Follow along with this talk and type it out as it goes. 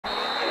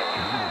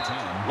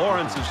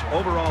Lawrence's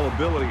overall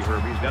ability,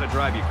 Herbie, has got to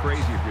drive you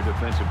crazy if you're a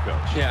defensive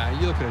coach. Yeah,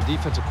 you look at a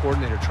defensive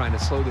coordinator trying to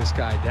slow this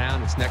guy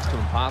down. It's next to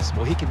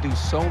impossible. He can do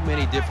so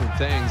many different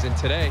things. And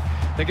today,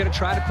 they're going to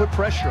try to put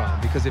pressure on him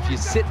because if you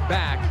sit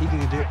back,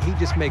 he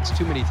just makes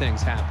too many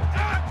things happen.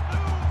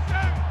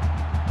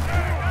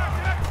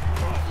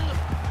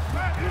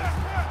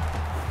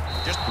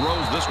 Just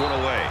throws this one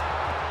away.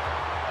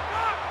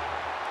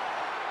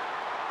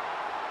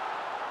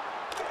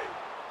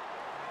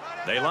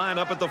 They line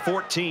up at the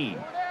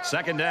 14.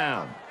 Second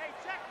down. Hey,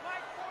 check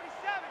Mike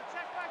 47.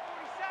 Check Mike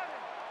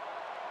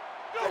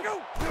 47.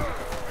 Go.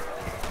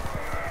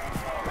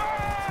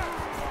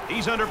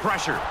 He's under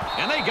pressure,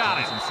 and they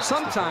got him.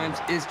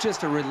 Sometimes it's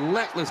just a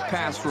relentless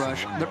pass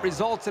rush that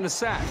results in a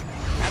sack.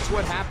 That's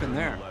what happened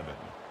there.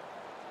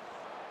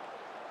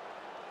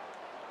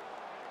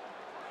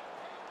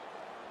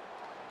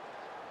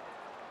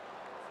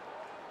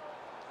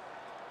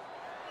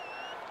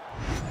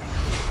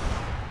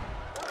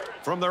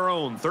 From their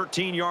own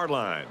 13-yard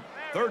line.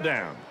 Third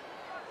down.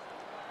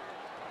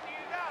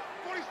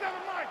 47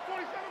 Mike.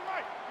 47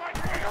 Mike.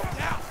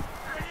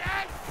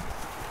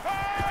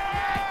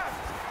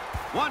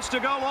 Wants to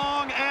go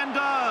long and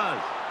does.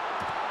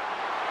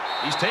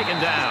 He's taken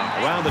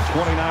down around the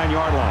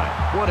 29-yard line.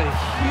 What a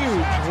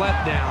huge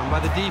letdown by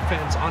the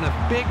defense on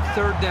a big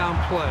third down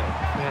play.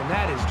 Man,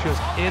 that is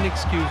just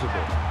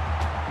inexcusable.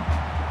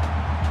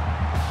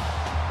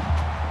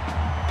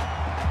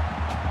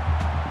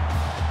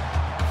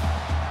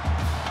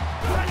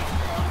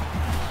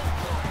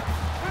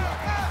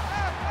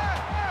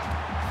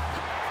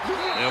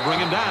 They'll bring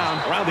him down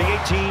around the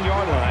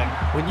 18-yard line.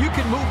 When you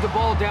can move the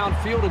ball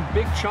downfield in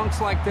big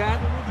chunks like that,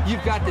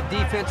 you've got the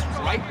defense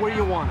right where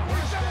you want them.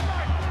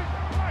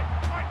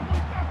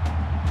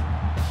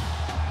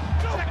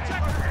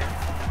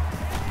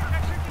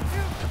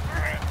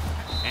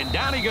 And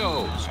down he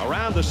goes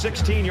around the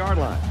 16-yard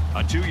line.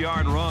 A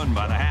 2-yard run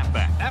by the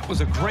halfback. That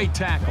was a great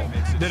tackle.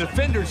 The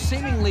defender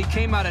seemingly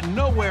came out of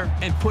nowhere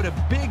and put a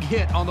big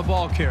hit on the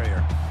ball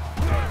carrier.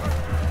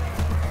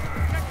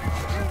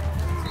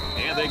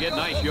 And they get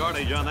nice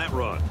yardage on that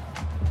run.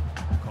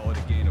 Call it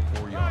a gain of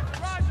 4 yards.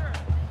 Roger.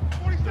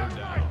 47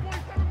 Mike.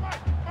 47 Mike.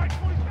 Mike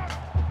 47.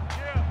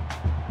 Yeah.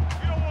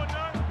 You don't want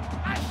none.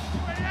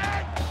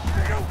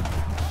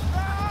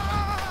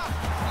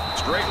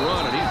 Straight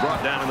run, and he's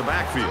brought down in the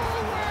backfield.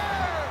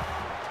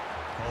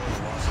 Call it a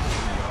loss of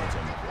 3 yards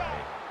on the play.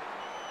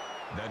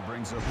 That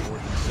brings up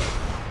 4th and 7.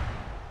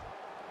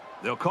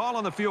 They'll call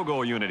on the field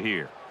goal unit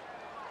here.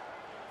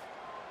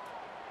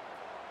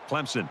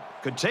 Clemson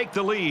could take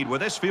the lead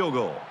with this field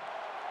goal.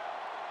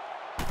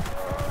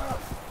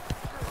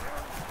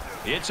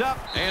 It's up,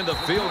 and the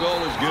field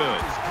goal is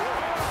good.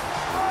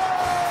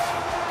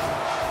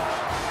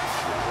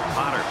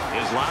 Potter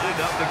is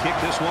lined up to kick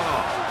this one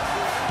off.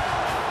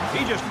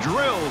 He just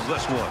drills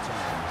this one.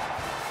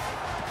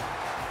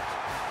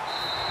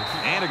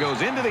 And it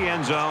goes into the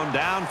end zone,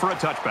 down for a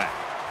touchback.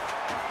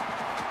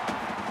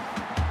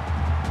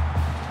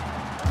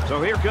 So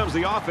here comes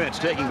the offense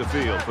taking the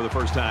field for the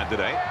first time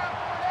today.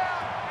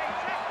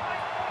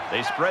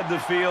 They spread the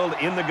field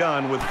in the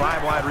gun with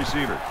 5 wide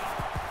receivers.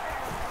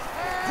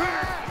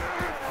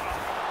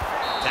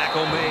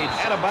 Tackle made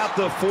at about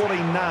the 49.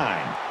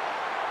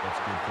 That's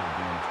good for a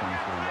gain of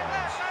 24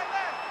 yards.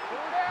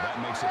 That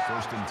makes it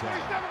 1st and 10.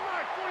 47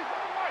 Mike. 47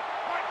 Mike.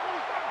 Mike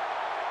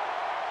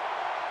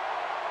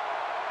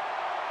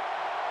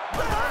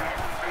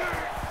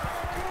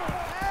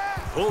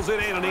 47. Pulls it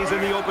in, and he's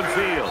in the open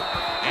field.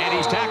 And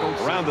he's tackled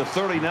around the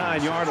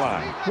 39-yard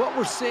line. What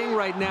we're seeing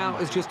right now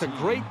is just a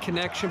great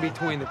connection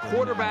between the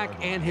quarterback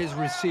and his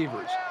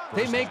receivers.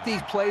 They make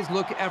these plays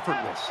look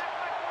effortless.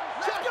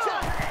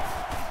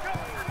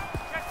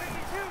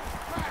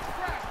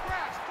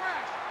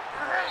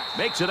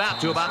 Makes it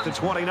out to about the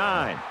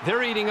 29.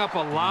 They're eating up a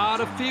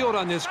lot of field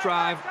on this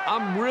drive.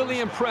 I'm really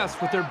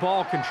impressed with their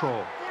ball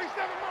control.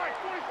 47 Mike.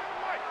 47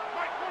 Mike.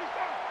 Mike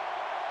 47.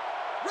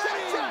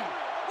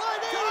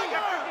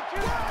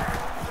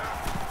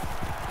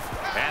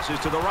 Passes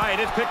to the right.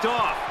 It's picked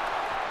off.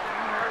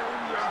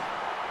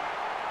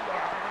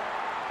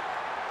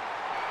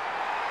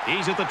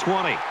 He's at the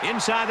 20.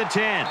 Inside the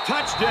 10.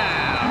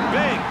 Touchdown.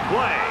 Big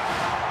play.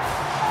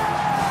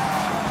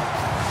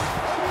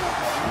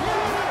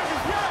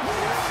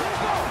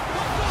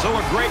 So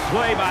a great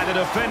play by the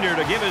defender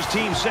to give his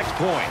team 6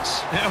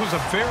 points. That was a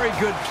very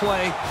good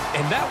play,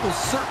 and that will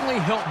certainly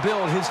help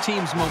build his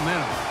team's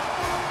momentum.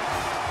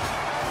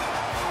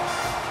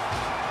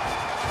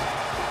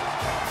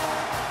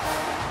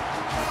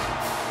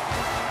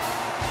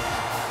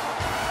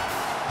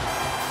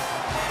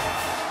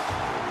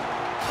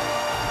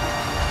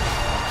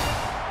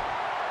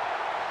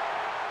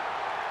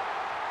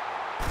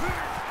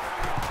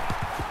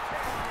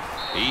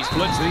 He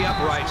splits the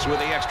uprights with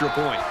the extra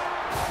point.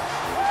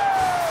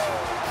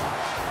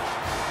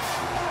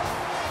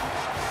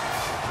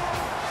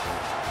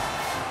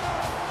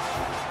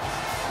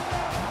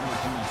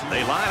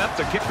 They line up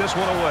to kick this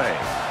one away.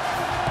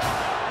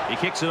 He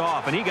kicks it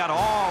off, and he got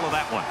all of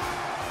that one.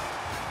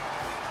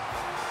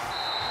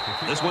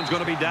 This one's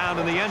going to be down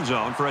in the end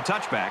zone for a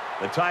touchback.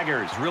 The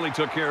Tigers really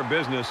took care of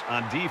business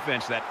on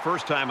defense that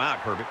first time out,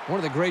 Herbert. One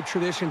of the great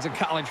traditions in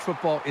college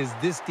football is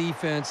this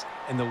defense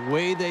and the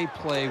way they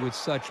play with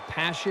such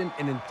passion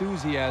and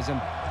enthusiasm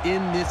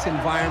in this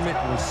environment.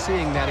 We're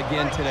seeing that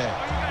again today.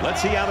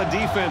 Let's see how the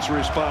defense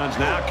responds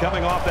now,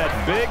 coming off that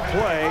big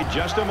play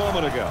just a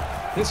moment ago.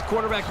 This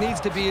quarterback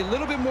needs to be a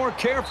little bit more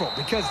careful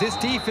because this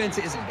defense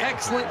is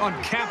excellent on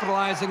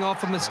capitalizing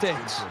off of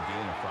mistakes. For a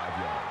gain of 5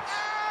 yards.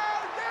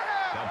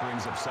 That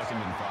brings up 2nd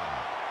and 5.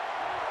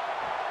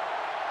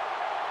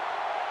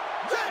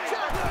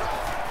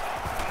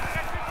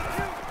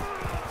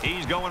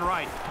 He's going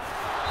right.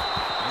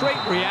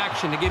 Great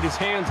reaction to get his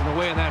hands in the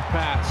way of that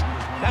pass.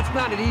 That's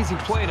not an easy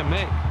play to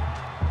make.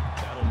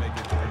 That'll make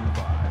it 3rd and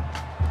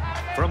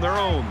 5. From their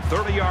own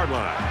 30-yard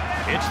line,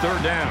 it's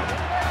 3rd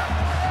down.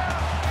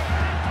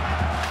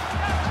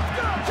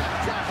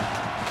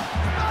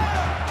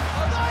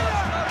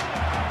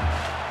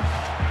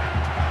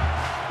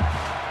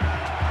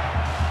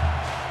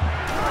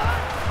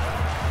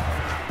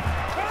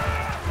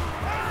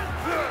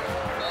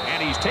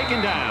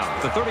 Taken down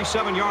at the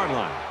 37-yard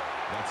line.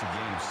 That's a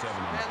gain of 7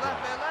 on the play.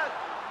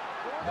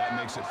 That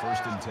makes it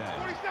 1st and 10.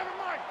 47,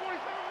 Mike. 47,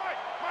 Mike.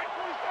 Mike,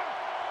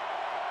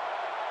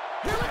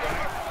 47.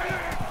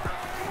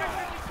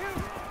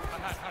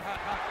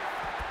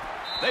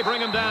 They bring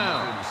him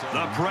down.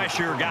 The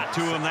pressure got to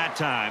him that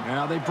time.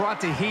 Now they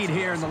brought the heat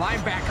here, and the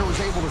linebacker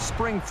was able to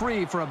spring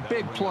free for a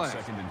big play.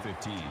 2nd and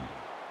 15.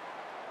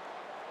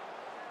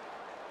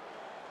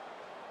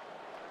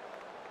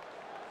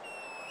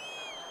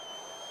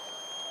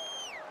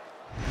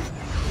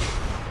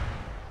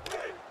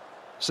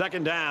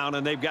 Second down,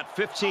 and they've got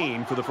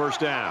 15 for the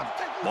first down.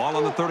 Ball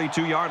on the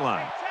 32-yard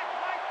line.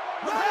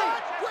 Green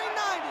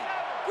 90!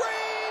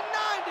 Green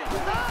 90!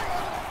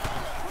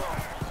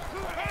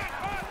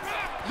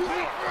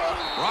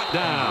 Brought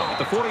down at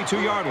the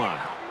 42-yard line.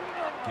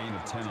 Gain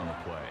of 10 on the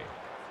play.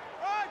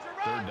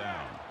 3rd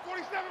down.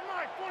 47,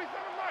 Mike. 47,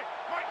 Mike.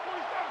 Mike,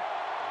 47.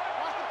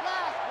 Watch the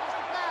pass! Watch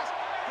the pass!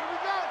 Here we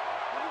go!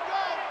 Here we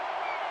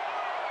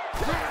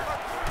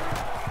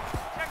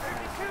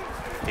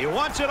go! He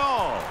wants it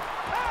all.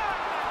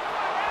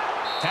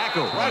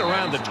 Tackle right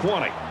around the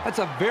 20. That's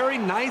a very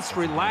nice,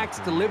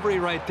 relaxed delivery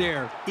right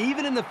there.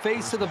 Even in the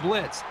face of the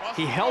blitz,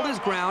 he held his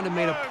ground and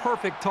made a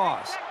perfect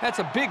toss. That's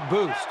a big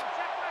boost.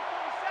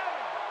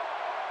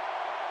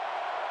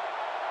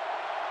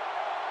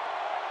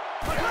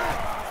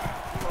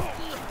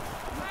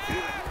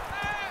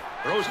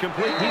 Throws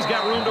complete. He's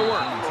got room to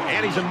work.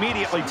 And he's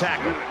immediately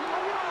tackled.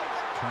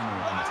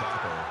 Turner on the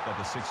tackle at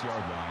the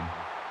 6-yard line.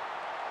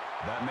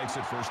 That makes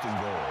it 1st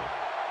and goal.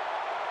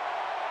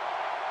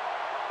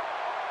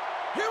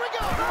 Here we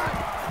go!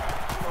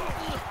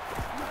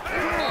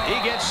 He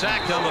gets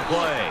sacked on the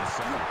play.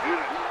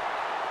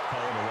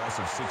 Call it a loss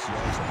of 6 yards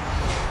on the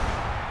play.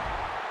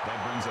 That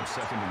brings up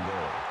 2nd and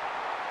goal.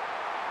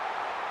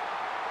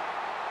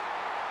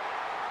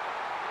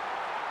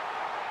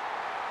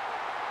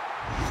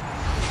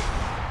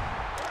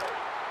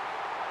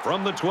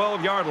 From the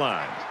 12-yard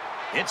line,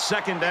 it's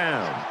 2nd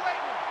down.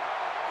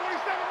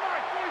 47,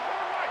 Mike.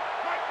 47, Mike.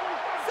 Mike,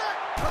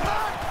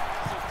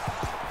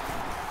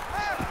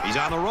 47. He's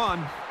on the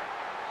run.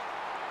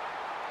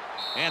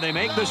 And they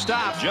make the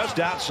stop just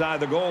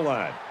outside the goal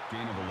line.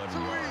 Gain of 11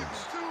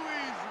 yards.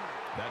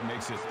 That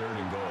makes it 3rd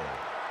and goal.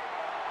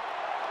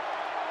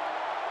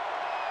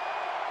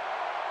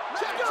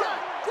 Check!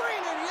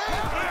 Green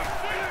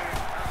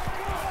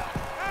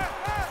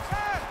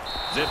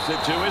 88! Zips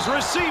it to his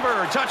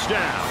receiver.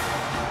 Touchdown.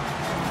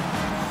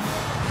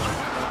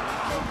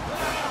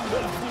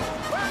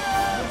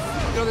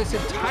 You know, this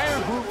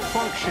entire group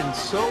functions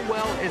so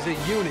well as a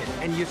unit,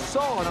 and you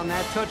saw it on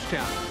that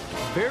touchdown.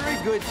 Very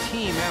good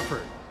team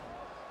effort.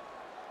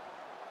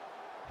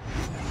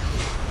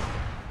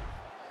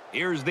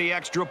 Here's the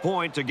extra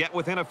point to get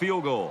within a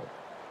field goal.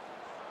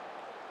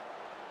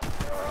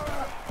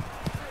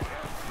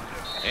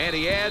 And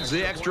he adds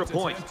the extra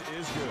point.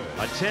 Is good.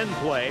 A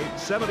 10-play,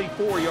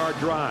 74-yard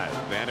drive,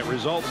 and it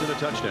results in a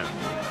touchdown.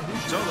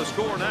 So the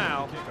score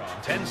now,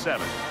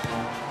 10-7.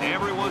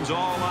 Everyone's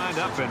all lined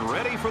up and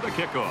ready for the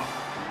kickoff.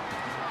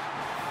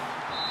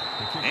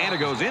 And it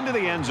goes into the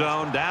end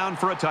zone, down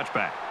for a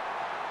touchback.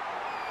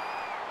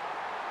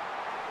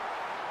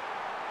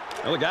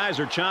 Well, the guys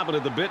are chomping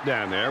at the bit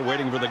down there,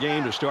 waiting for the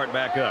game to start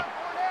back up.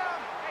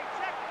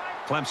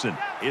 Clemson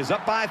is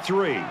up by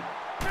 3.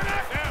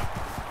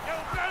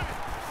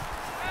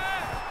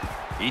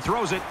 He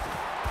throws it.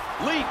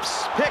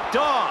 Leaps. Picked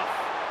off.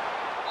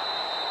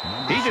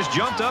 He just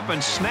jumped up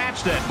and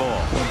snatched that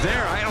ball. Well,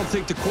 there, I don't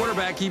think the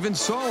quarterback even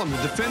saw him. The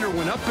defender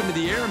went up into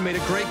the air and made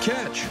a great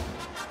catch.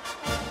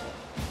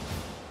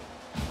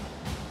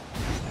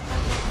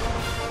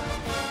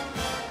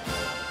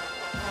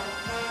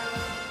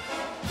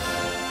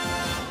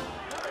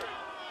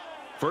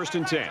 First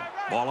and 10.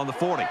 Ball on the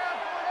 40.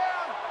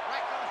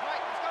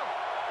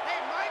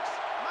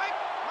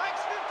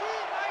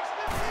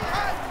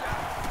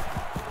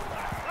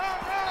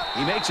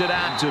 He makes it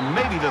out to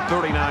maybe the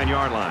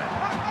 39-yard line.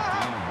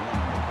 Gain of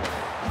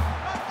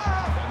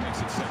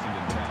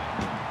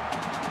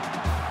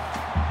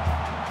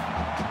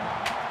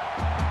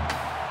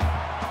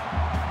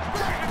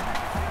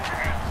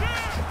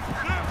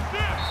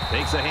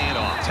drops the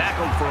handoff.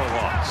 Tackled for a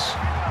loss.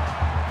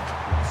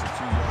 Loss of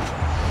 2 yards on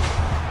the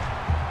play.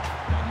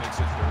 That makes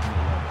it 3rd and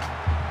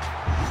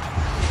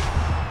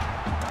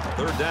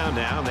 11. Third down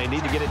now, and they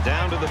need to get it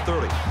down to the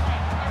 30.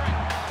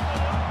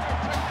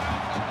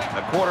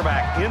 The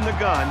quarterback in the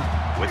gun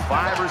with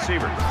 5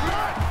 receivers.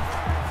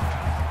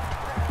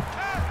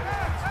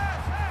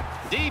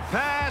 Deep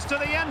pass to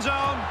the end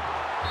zone.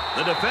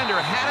 The defender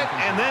had it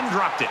and then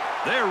dropped it.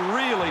 They're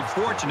really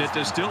fortunate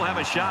to still have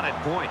a shot at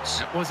points.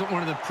 That wasn't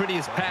one of the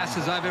prettiest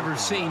passes I've ever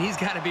seen. He's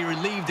got to be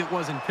relieved it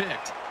wasn't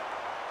picked.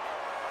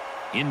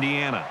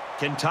 Indiana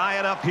can tie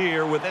it up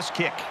here with this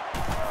kick.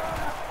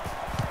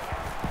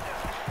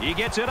 He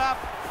gets it up,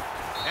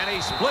 and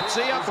he splits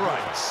the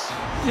uprights.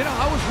 You know,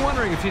 I was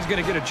wondering if he's going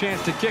to get a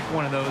chance to kick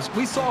one of those.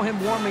 We saw him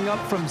warming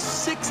up from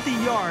 60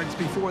 yards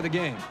before the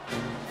game.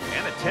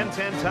 And a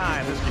 10-10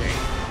 tie in this game.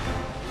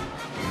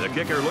 The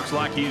kicker looks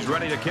like he's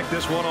ready to kick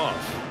this one off.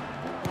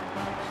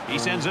 He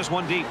sends this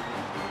one deep.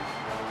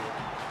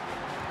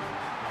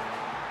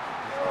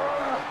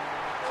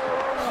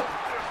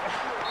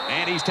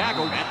 And he's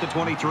tackled at the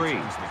 23. The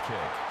kick.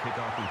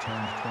 Kickoff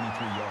returns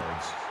 23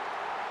 yards.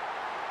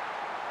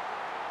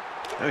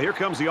 Now here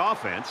comes the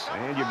offense,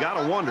 and you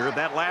got to wonder if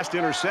that last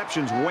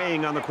interception's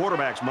weighing on the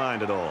quarterback's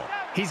mind at all.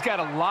 He's got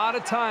a lot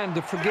of time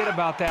to forget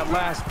about that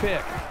last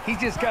pick. He's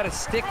just got to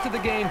stick to the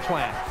game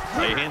plan.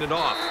 They hand it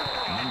off.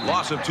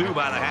 Loss of 2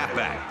 by the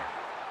halfback.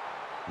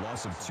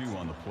 Loss of 2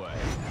 on the play.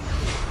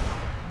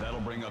 That'll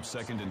bring up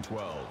 2nd and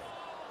 12.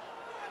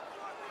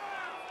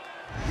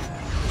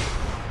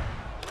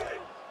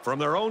 From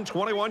their own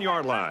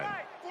 21-yard line.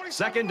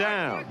 2nd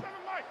down.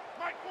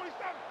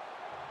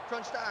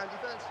 Crunch time,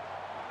 defense.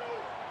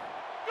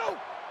 Go!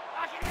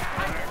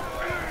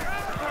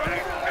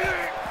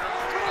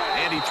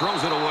 And he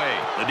throws it away.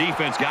 The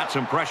defense got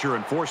some pressure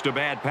and forced a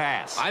bad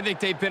pass. I think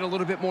they've been a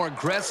little bit more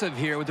aggressive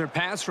here with their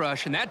pass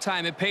rush, and that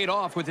time it paid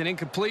off with an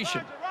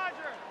incompletion.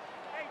 Roger.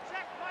 Hey,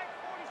 check Mike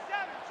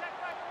 47. Check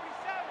Mike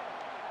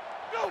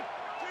 47. Go!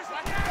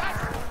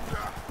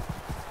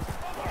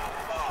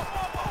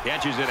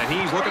 Catches it, and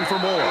he's looking for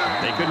more.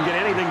 They couldn't get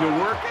anything to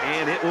work,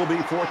 and it will be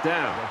 4th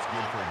down. That's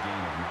good for a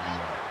gain of 9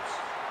 yards.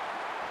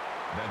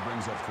 That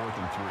brings up 4th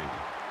and 3.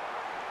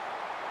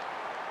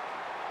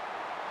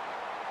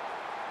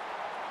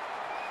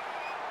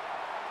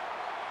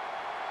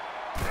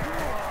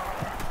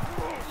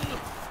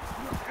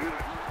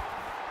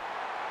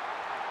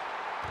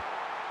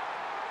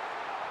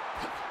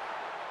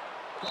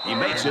 He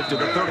makes it to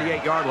the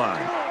 38-yard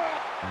line.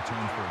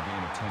 Return for a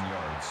gain of 10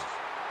 yards.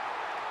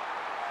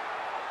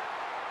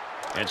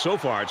 And so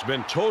far, it's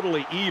been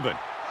totally even.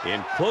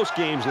 In close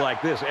games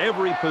like this,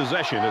 every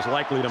possession is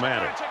likely to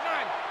matter. Check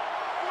 9.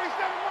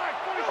 47 Mike.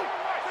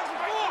 47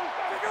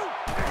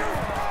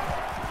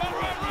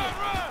 Mike.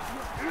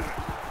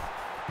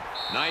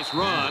 Run. Nice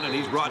run, and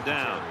he's brought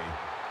down.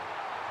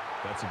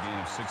 That's a gain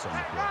of 6 on the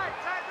Tight play. right.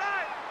 Tight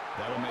right.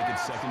 That'll make it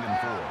 2nd and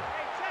 4.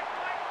 Hey, check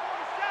Mike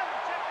 47.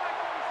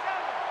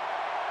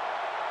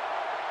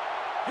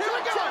 Check Mike 47. Here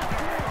we go.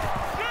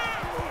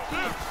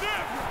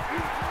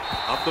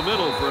 Up the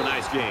middle for a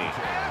nice gain.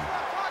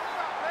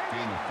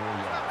 Gain of 4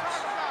 yards.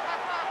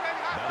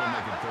 That'll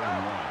make it 3rd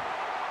and 1.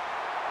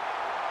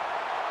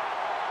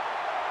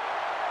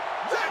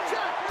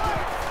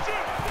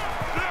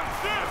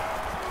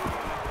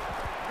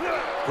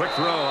 Quick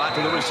throw out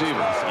to the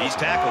receiver. He's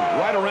tackled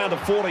right around the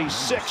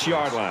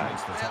 46-yard line.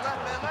 Makes the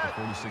tackle at the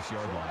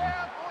 46-yard line.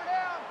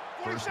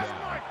 First down.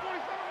 Mike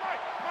 47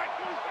 Mike. Mike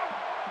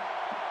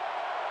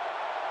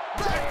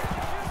 47.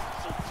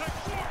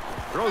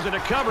 Throws into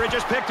coverage,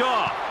 just picked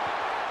off.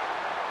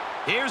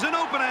 Here's an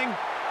opening.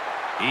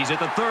 He's at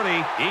the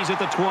 30. He's at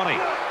the 20.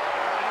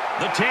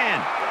 The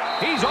 10.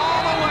 He's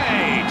all the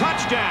way.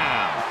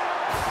 Touchdown.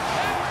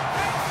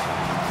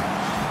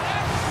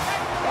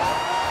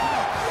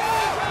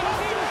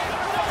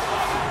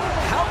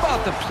 How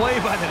about the play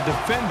by the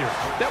defender?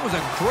 That was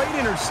a great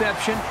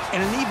interception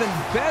and an even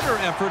better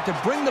effort to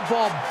bring the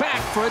ball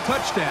back for a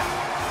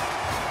touchdown.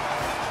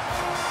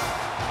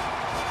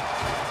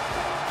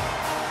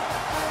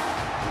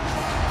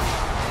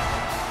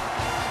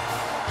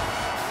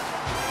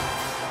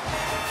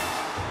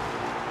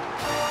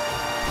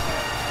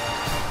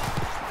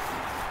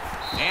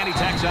 And he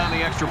tacks on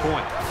the extra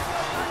point.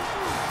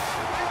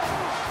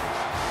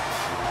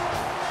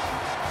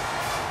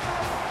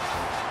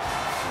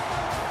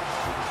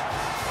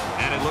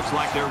 And it looks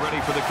like they're ready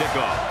for the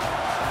kickoff.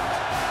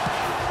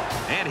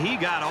 And he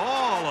got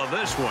all of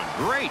this one.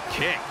 Great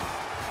kick.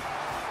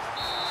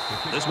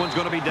 This one's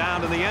going to be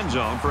down to the end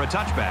zone for a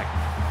touchback.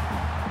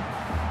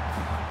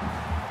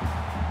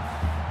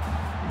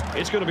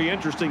 It's going to be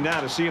interesting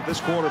now to see if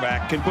this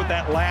quarterback can put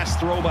that last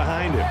throw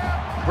behind him.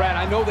 Brad,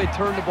 I know they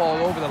turned the ball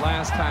over the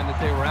last time that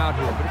they were out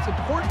here, but it's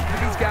important for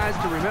these guys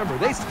to remember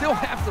they still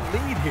have to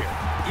lead here.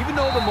 Even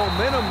though the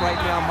momentum right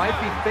now might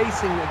be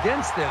facing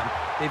against them,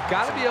 they've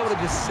got to be able to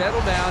just settle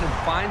down and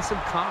find some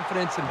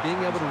confidence in being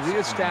able to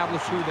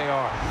reestablish who they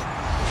are.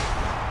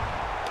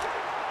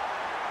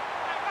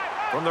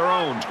 From their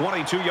own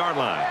 22-yard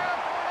line.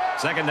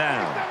 Second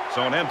down.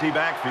 So an empty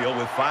backfield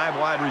with 5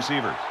 wide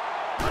receivers.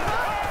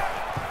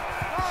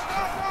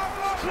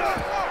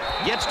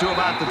 Gets to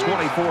about the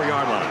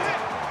 24-yard line.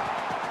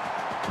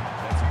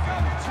 That's a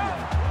gain of 2 on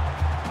the play.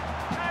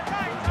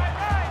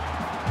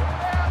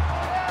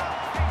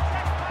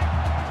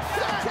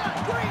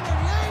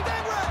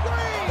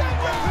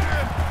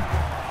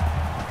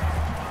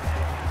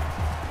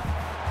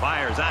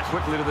 Fires out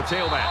quickly to the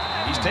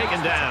tailback. He's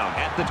taken down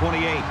at the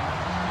 28.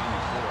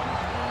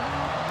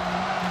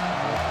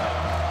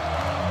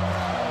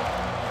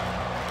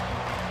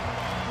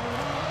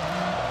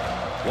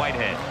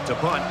 Whitehead to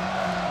punt.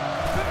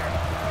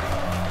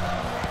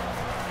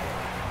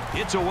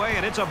 It's away,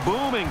 and it's a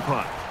booming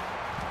punt.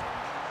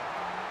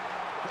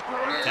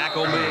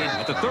 Tackle made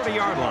at the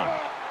 30-yard line.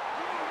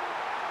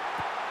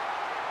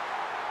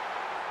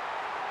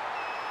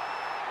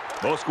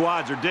 Both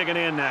squads are digging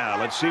in now.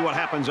 Let's see what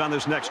happens on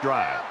this next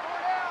drive.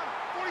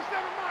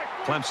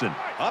 Clemson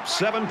up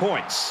 7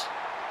 points.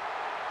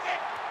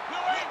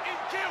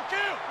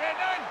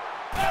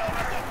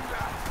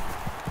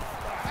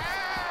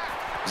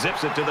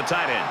 Zips it to the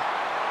tight end.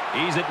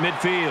 He's at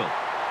midfield.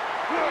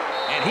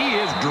 And he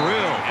is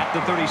drilled at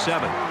the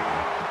 37.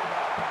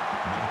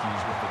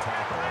 Matthews with the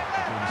tackle at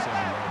the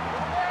 37-yard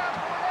line.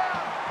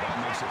 That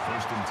makes it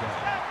 1st and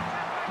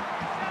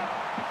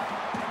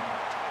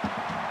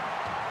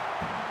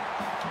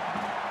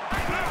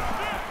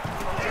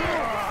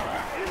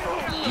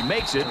 10. He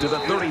makes it to the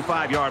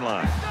 35-yard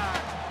line.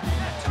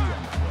 Gain of 2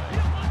 on the play.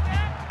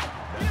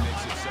 That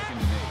makes it 2nd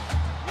and 8.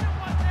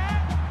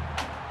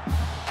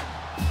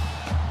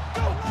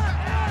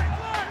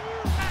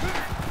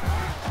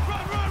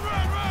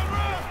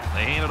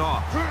 They hand it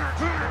off.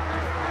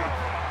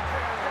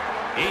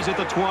 He's at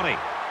the 20.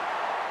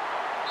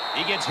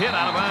 He gets hit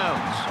out of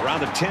bounds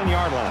around the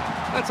 10-yard line.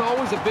 That's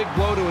always a big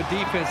blow to a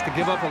defense to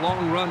give up a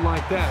long run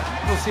like that.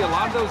 You'll see a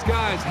lot of those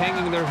guys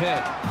hanging their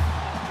head.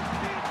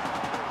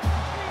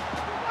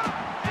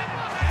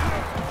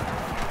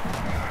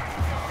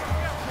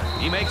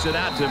 He makes it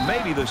out to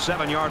maybe the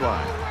 7-yard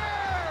line.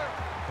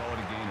 Call it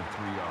a gain of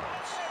 3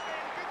 yards.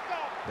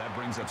 That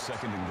brings up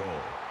 2nd and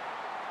goal.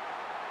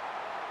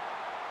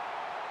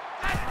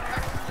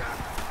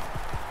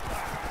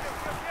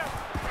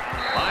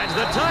 Finds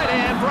the tight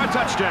end for a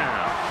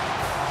touchdown.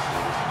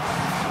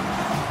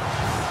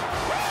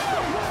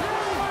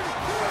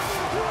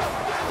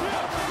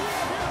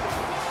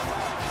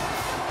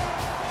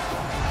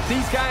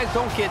 These guys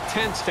don't get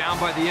tense down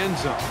by the end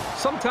zone.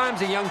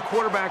 Sometimes a young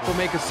quarterback will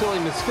make a silly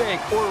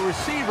mistake, or a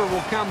receiver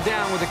will come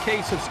down with a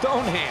case of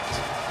stone hands.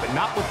 But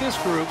not with this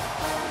group.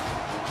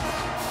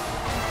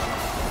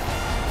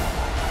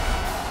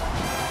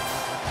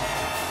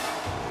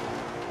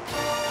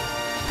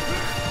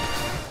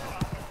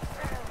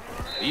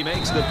 He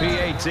makes the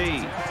PAT.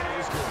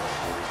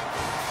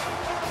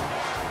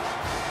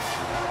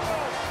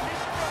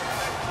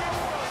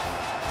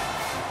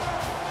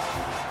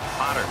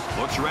 Potter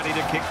looks ready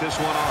to kick this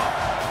one off.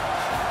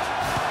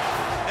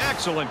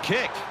 Excellent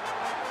kick.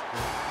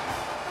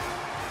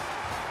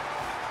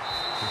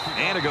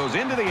 And it goes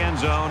into the end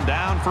zone,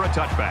 down for a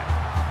touchback.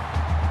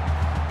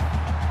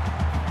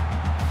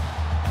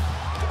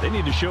 They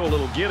need to show a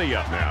little giddy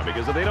up now,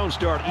 because if they don't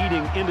start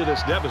eating into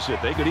this deficit,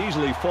 they could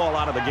easily fall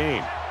out of the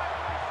game.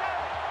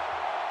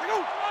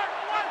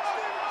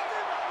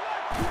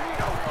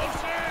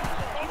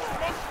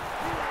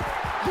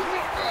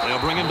 They'll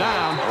bring him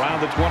down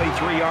around the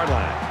 23-yard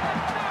line.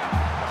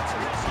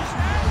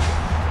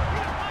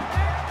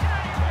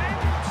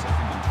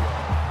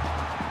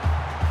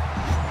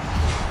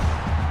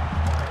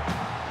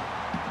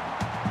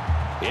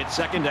 It's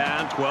 2nd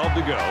down, 12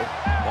 to go.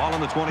 Ball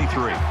on the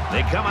 23.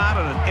 They come out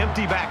on an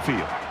empty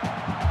backfield.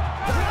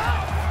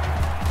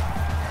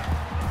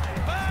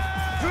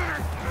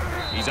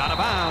 He's out of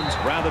bounds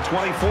around the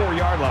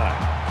 24-yard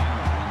line.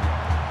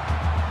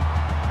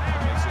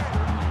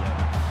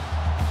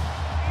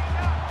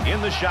 In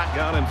the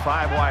shotgun and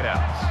 5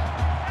 wideouts.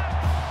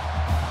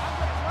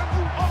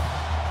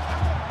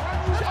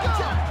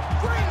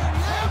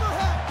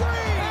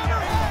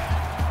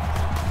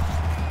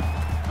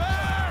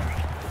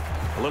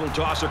 A little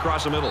toss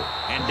across the middle.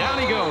 And down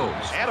he goes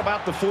at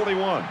about the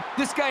 41.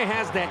 This guy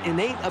has that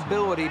innate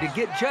ability to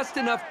get just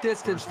enough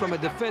distance from a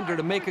defender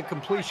to make a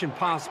completion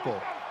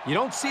possible. You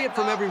don't see it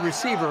from every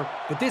receiver,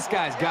 but this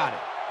guy's got it.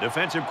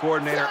 Defensive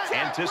coordinator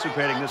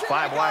anticipating this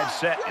 5-wide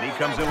set, and he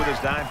comes in with his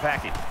dime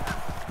package.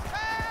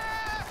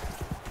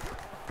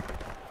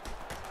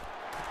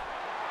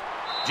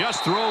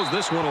 Just throws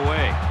this one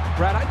away.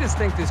 Brad, I just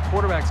think this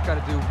quarterback's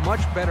got to do a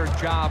much better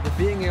job of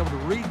being able to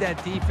read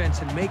that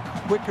defense and make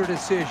quicker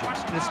decisions.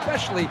 And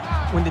especially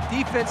when the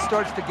defense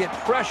starts to get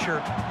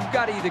pressure, you've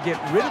got to either get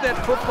rid of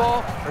that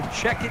football or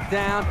check it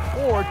down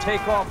or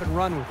take off and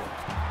run with it.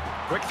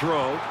 Quick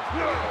throw,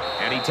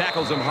 and he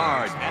tackles him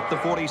hard at the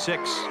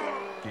 46.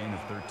 Gain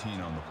of 13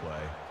 on the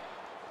play.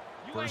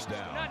 1st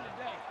down.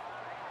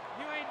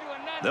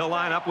 They'll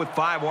line up with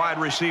 5 wide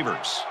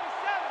receivers.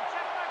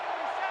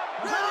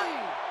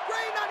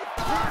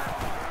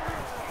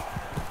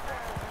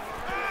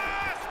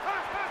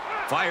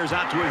 Fires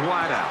out to his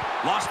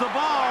wideout. Lost the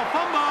ball.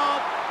 Fumble.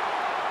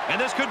 And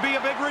this could be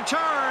a big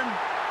return.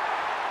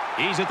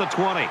 He's at the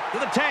 20. To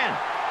the 10.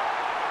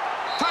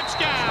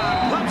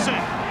 Touchdown,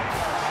 Clemson.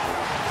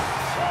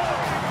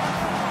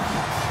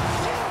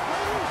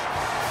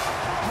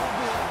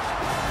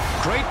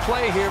 Great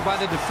play here by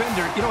the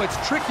defender. You know, it's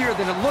trickier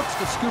than it looks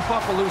to scoop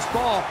up a loose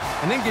ball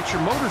and then get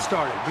your motor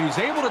started. But he was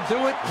able to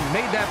do it and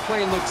made that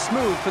play look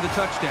smooth for the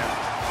touchdown.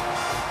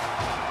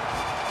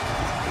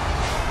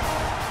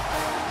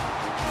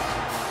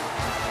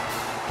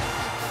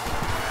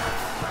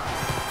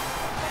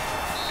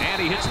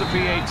 And he hits the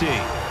PAT.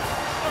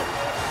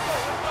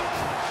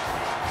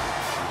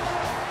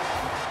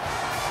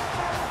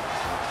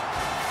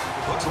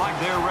 Looks like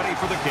they're ready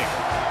for the kick.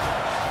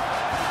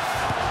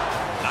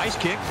 Nice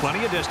kick,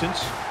 plenty of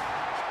distance.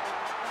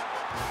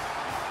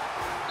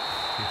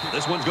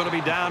 This one's going to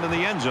be down in the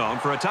end zone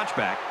for a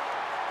touchback.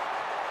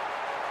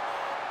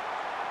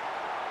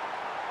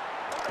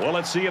 Well,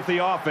 let's see if the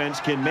offense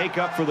can make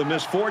up for the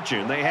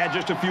misfortune they had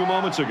just a few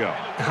moments ago.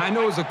 I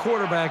know as a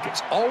quarterback,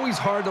 it's always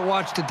hard to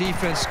watch the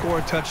defense score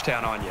a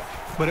touchdown on you.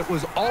 But it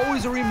was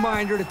always a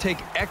reminder to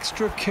take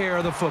extra care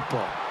of the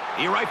football.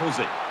 He rifles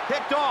it.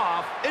 Picked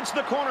off. It's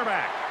the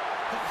cornerback.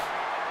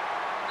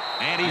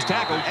 And he's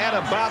tackled at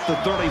about the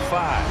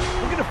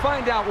 35. We're going to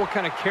find out what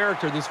kind of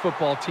character this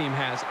football team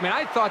has. I mean,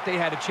 I thought they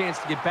had a chance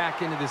to get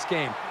back into this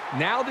game.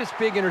 Now this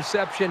big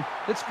interception,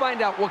 let's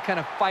find out what kind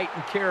of fight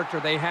and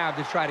character they have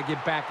to try to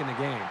get back in the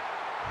game.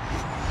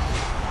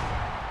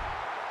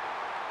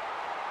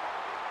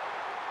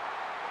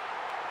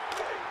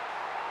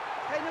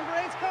 Hey, number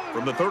 8's coming.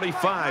 From the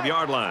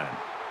 35-yard line,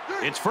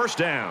 it's first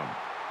down.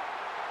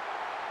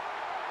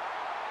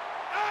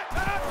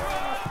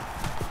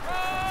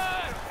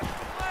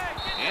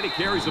 And he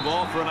carries the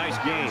ball for a nice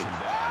gain.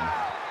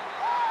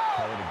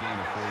 Call it a gain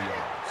of 4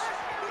 yards.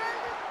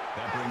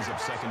 That brings up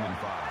 2nd and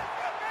 5.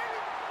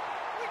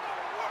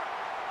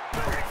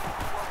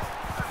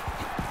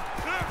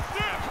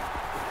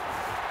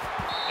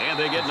 And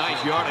they get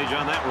nice yardage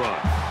on that run.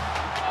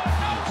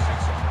 Gain of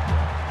 6 on the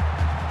play.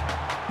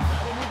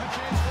 That'll move the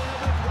chains for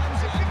another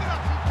Clemson.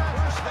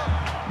 First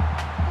down.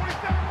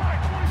 47 right,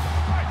 47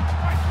 right,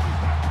 right,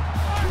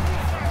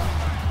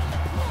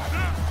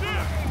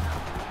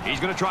 47. He's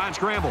going to try and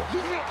scramble.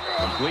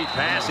 Complete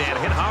pass and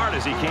hit hard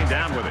as he came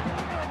down with it.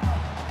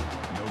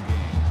 No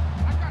gain.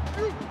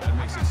 That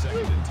makes it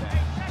 2nd and 10.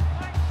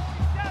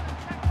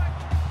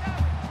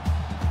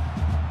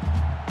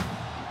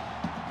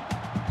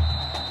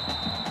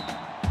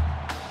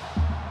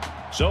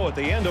 So at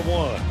the end of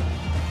one,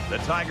 the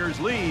Tigers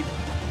lead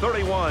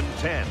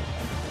 31-10.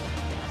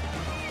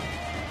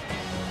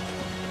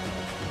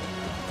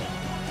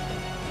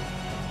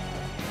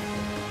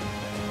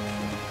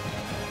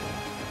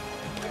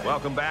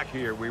 Welcome back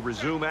here. We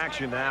resume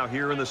action now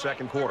here in the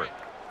second quarter. Out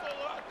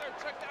there,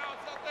 check the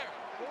outs out there.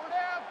 4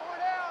 down.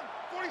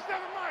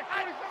 47 Mike,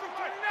 47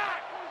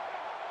 Mike.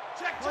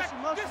 Check.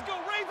 Disco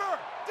Raver.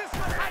 Disco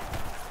Mike.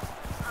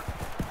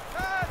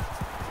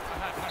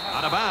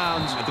 Out of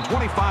bounds at the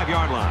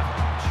 25-yard line.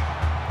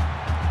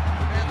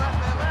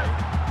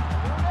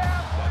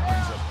 That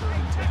brings up 3rd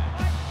and 10.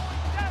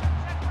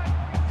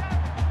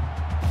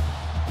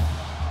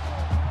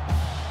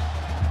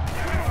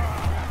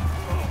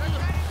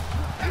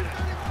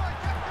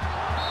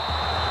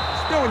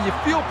 You know, when you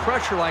feel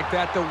pressure like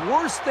that, the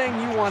worst thing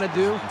you want to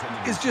do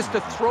is just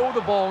to throw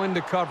the ball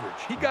into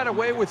coverage. He got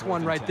away with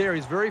one right there.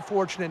 He's very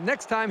fortunate.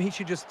 Next time, he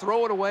should just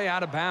throw it away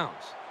out of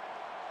bounds.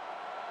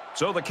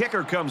 So the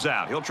kicker comes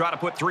out. He'll try to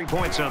put 3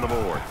 points on the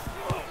board.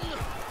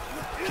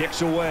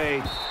 Kicks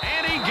away,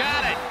 and he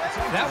got it.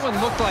 That one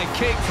looked like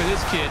cake for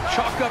this kid.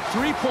 Chalk up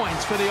 3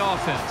 points for the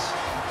offense.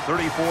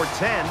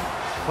 34-10,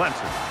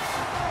 Clemson.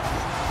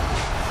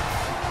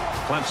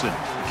 Clemson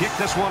kick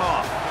this one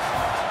off.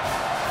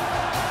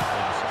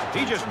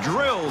 He just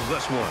drills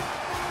this one.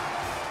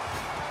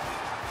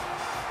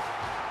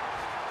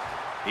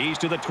 He's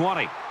to the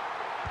 20.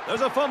 There's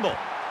a fumble.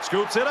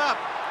 Scoops it up.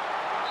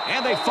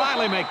 And they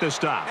finally make the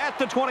stop at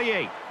the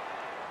 28.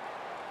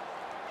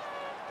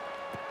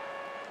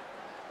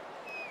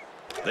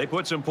 They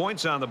put some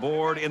points on the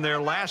board in their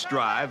last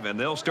drive, and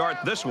they'll start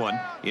this one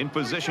in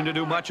position to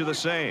do much of the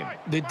same.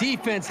 The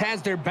defense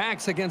has their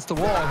backs against the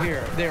wall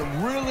here. They're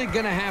really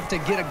going to have to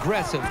get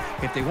aggressive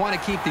if they want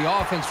to keep the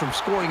offense from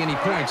scoring any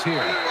points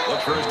here.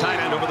 Looks for his tight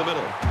end over the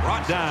middle.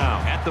 Brought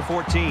down at the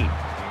 14.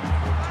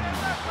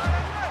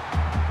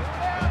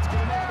 That's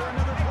going to make for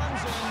another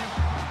Clemson.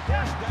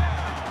 First down.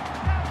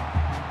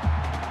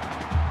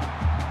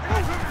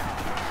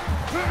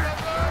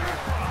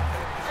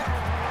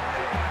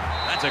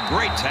 That's a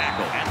great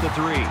tackle at the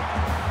 3.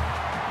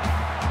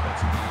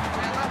 That's a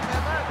gain of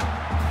 10.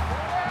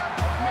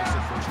 That makes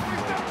it 1st and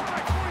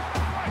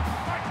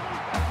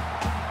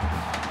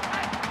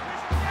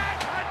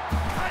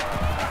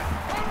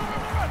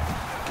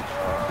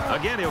goal.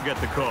 Again, he'll get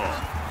the call.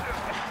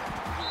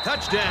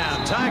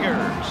 Touchdown,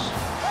 Tigers.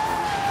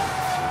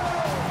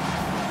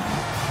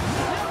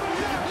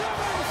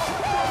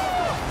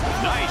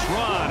 Nice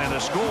run and a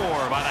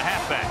score by the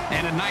halfback.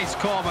 And a nice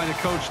call by the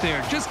coach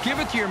there. Just give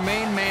it to your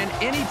main man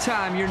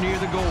anytime you're near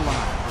the goal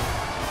line.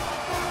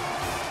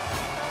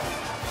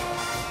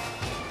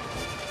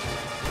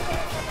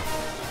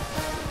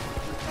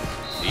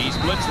 He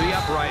splits the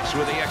uprights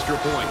with the extra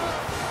point.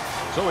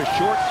 So a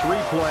short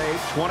 3-play,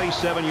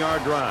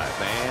 27-yard drive,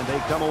 and they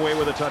come away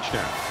with a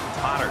touchdown.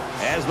 Potter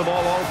has the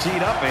ball all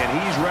teed up, and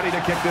he's ready to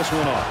kick this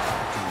one off.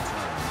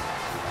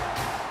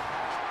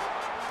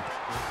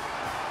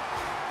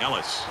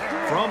 Ellis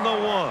from the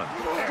 1.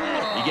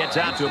 He gets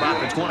out to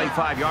about the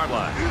 25-yard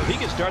line. If he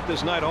could start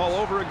this night all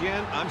over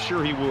again, I'm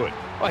sure he would.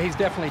 Well, he's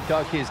definitely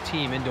dug his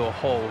team into a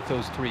hole with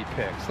those 3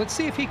 picks. Let's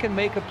see if he can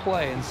make a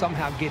play and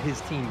somehow get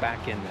his team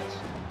back in this.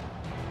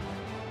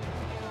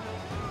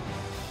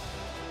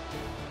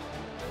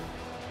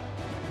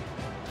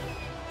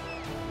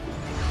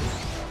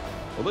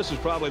 Well, this is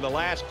probably the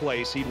last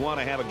place he'd want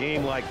to have a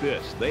game like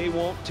this. They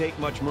won't take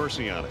much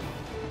mercy on it.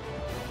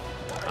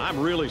 I'm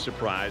really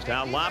surprised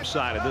how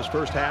lopsided this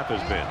first half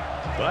has been.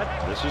 But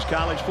this is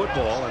college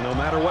football, and no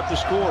matter what the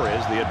score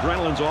is, the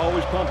adrenaline's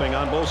always pumping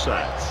on both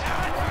sides.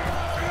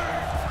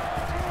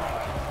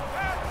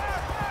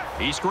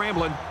 He's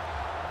scrambling.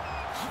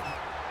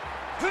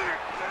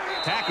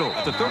 Tackle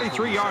at the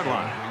 33-yard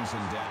line. Brings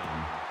him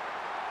down.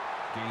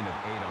 Gain of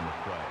 8 on the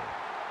play.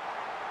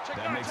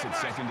 That makes it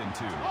 2nd and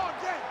 2.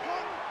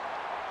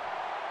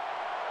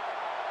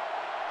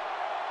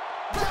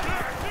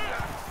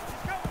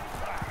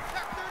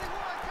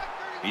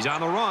 He's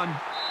on the run,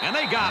 and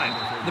they got him.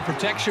 The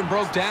protection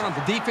broke down.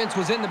 The defense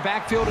was in the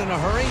backfield in a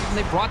hurry, and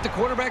they brought the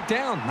quarterback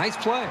down. Nice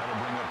play. That'll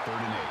bring up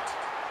 3rd and 8.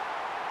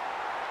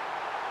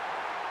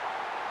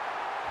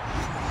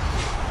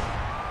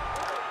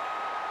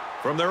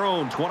 From their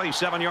own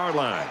 27-yard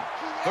line.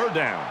 3rd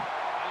down.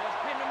 Let's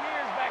pin the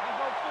mirrors back and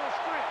go full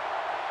sprint.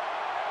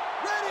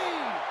 Ready.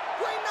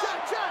 Green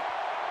 9, check.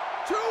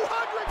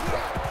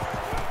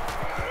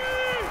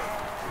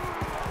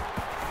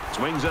 200.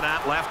 Swings it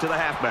out left to the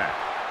halfback.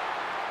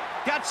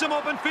 Got some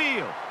open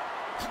field.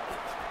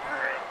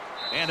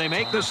 And they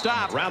make the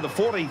stop around the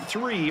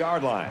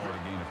 43-yard line. For a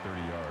gain of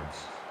 30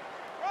 yards.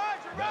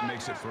 That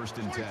makes it 1st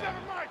and 10. 47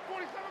 Mike,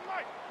 47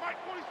 Mike, Mike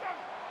 47.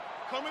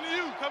 Coming to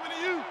you, coming to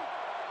you.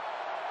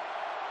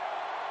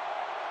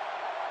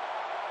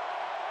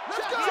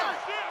 Let's go.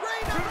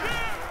 Green 9.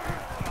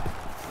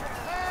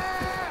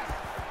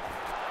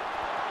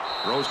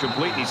 Throws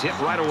complete. He's hit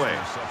right away.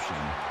 Reception.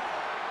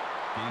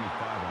 Gain of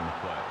 5 on the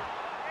play.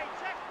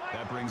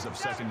 That brings up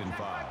 2nd and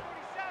 5.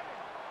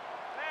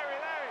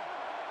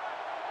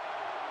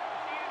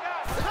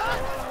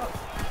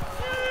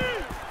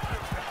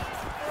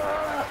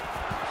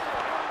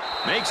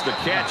 Makes the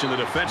catch, and the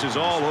defense is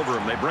all over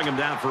him. They bring him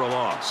down for a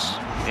loss.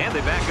 And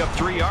they back up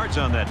 3 yards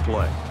on that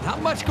play.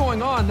 Not much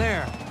going on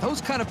there. Those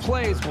kind of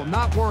plays will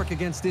not work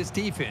against this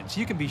defense.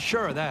 You can be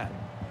sure of that.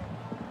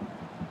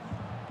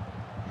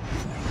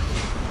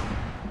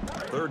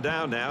 3rd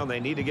down now. They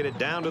need to get it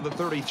down to the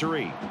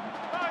 33.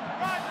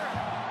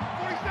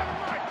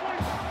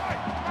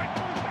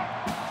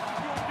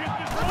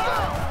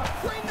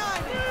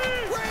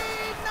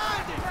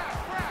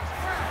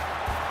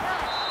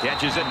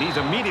 Catches it, and he's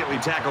immediately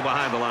tackled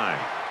behind the line.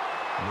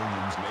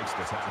 Williams makes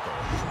the tackle.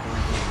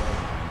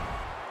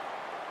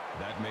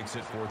 That makes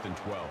it 4th and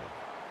 12.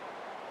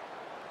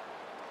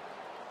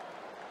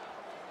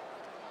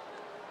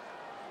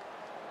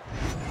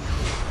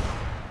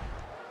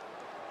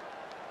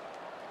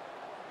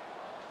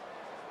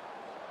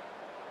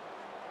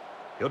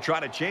 He'll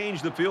try to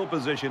change the field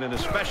position and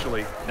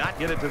especially not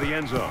get it to the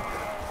end zone.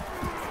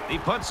 He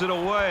punts it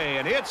away,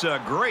 and it's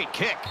a great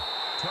kick.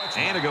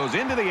 And it goes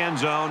into the end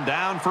zone,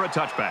 down for a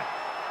touchback.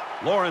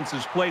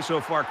 Lawrence's play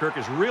so far, Kirk,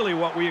 is really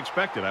what we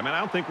expected. I mean, I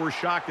don't think we're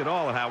shocked at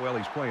all at how well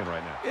he's playing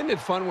right now. Isn't it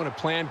fun when a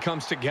plan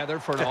comes together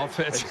for an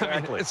offense?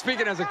 Exactly. I mean,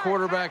 speaking as a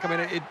quarterback, I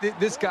mean,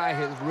 this guy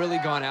has really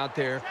gone out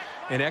there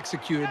and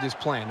executed this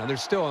plan. Now,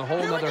 there's still a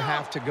whole other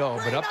half to go,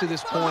 but up to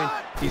this point,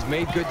 he's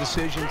made good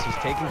decisions, he's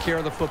taking care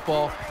of the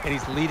football, and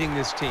he's leading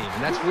this team.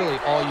 And that's really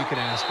all you can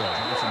ask of.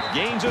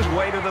 Gains his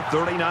way to the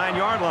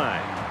 39-yard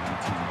line.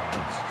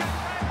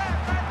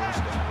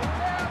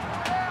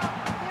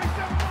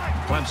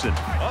 Clemson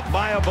up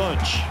by a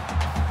bunch.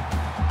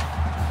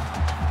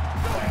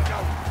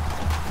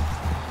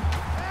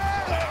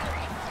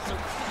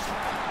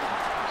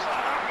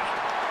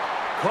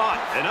 Caught,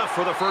 enough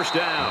for the first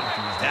down.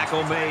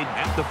 Tackle made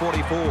at the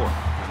 44.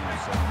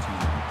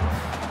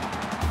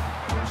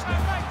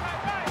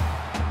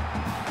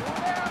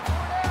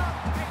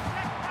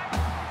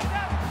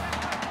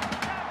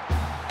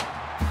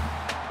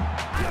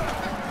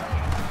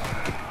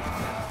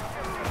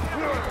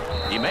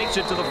 He makes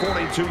it to the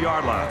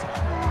 42-yard line.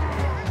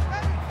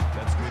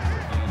 That's good for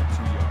a gain of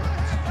 2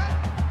 yards.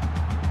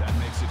 That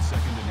makes it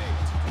 2nd and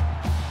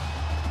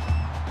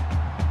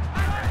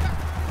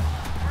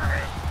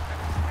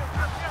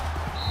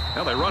 8.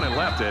 Well, they run it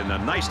left, and a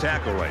nice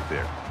tackle right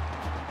there.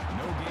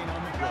 No gain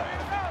on the play.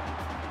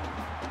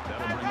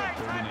 That'll bring up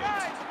 3rd and 8.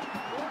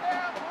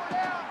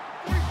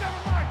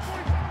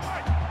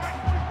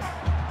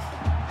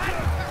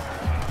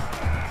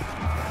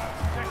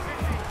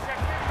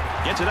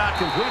 Gets it out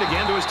complete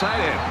again to his tight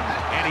end.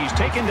 And he's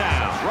taken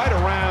down right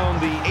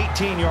around the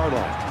 18-yard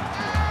line.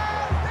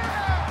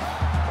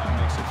 That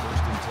makes it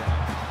 1st and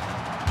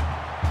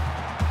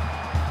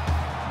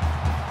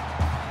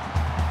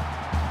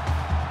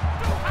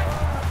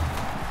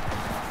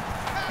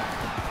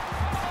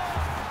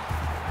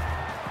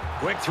 10.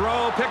 Quick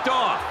throw, picked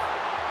off.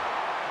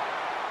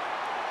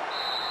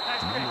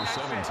 Number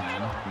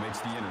 17 makes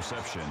the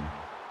interception.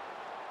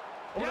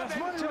 Well,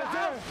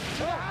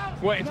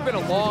 it's been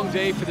a long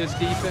day for this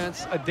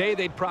defense, a day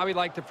they'd probably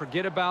like to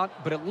forget about,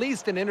 but at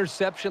least an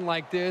interception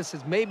like this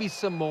is maybe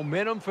some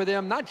momentum for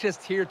them, not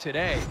just here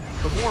today,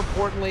 but more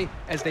importantly,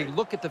 as they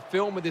look at the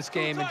film of this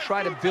game and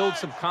try to build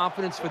some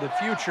confidence for the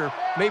future,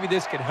 maybe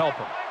this could help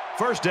them.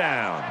 First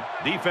down.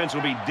 Defense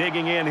will be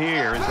digging in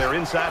here as they're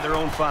inside their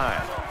own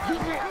 5.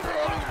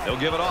 They'll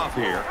give it off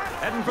here,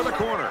 heading for the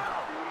corner.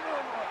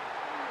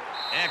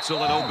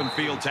 Excellent open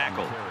field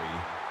tackle.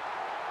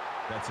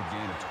 That's a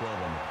gain of 12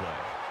 on the play.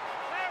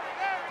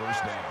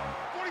 First down.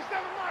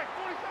 47 Mike,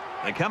 47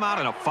 Mike. They come out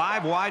in a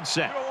 5-wide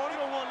set. You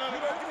don't want none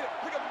of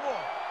that. Pick up the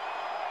ball.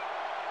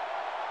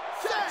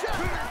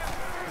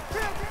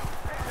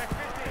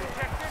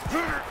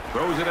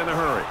 Throws it in a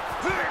hurry.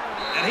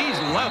 And he's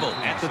level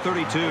at the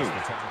 32.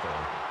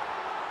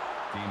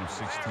 Gain of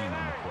 16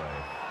 on the play.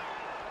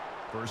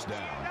 First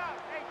down.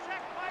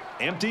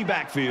 Empty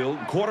backfield,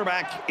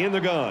 quarterback in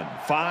the gun.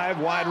 5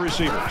 wide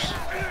receivers.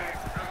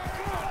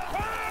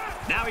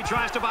 Now he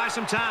tries to buy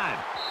some time.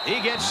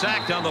 He gets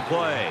sacked on the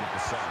play.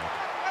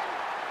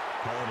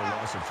 Call it a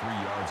loss of 3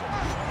 yards on the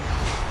play.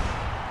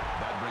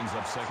 That brings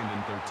up 2nd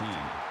and 13.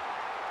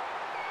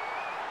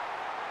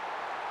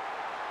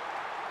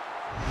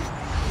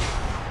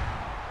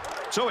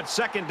 So it's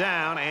 2nd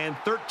down and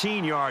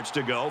 13 yards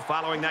to go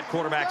following that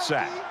quarterback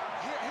sack.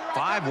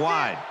 5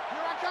 wide.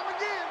 Here I come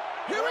again.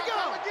 Here we go.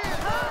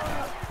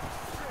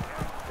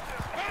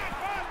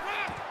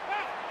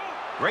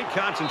 Great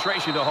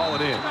concentration to haul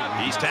it in.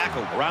 He's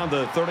tackled around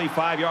the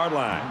 35-yard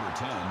line. Number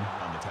 10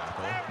 on the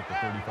tackle at the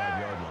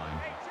 35-yard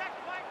line.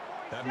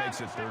 That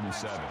makes it 3rd and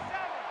 7.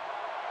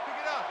 Pick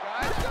it up,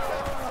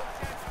 guys.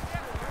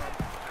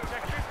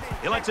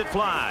 He lets it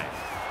fly.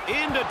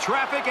 Into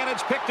traffic, and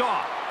it's picked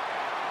off.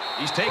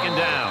 He's taken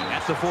down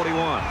at the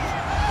 41.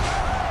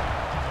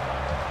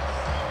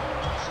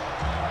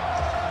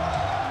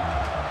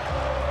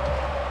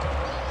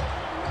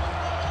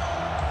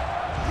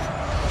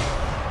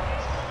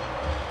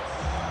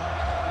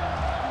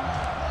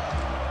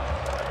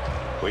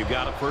 We've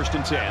got a 1st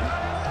and 10.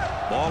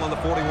 Ball on the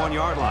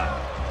 41-yard line.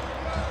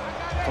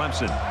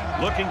 Clemson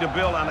looking to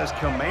build on this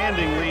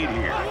commanding lead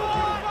here.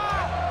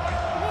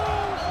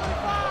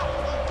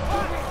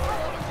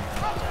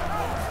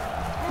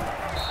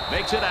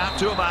 Makes it out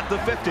to about the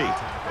 50.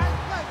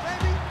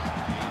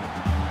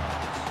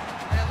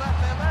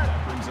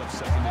 That brings up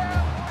 2nd and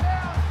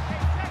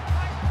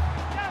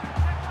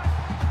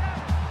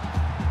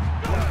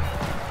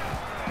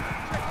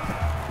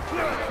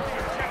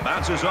 1.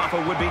 Bounces off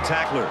a would-be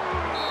tackler.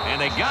 And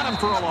they got him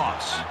for a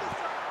loss.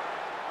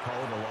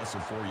 Call it a loss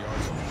of 4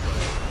 yards on the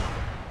play.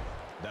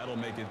 That'll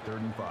make it 3rd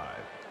and 5.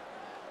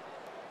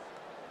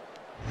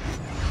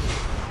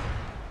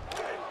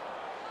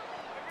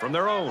 From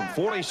their own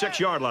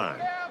 46-yard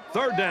line.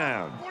 3rd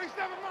down.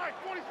 47 Mike,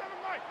 47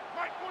 Mike.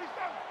 Mike,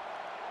 47.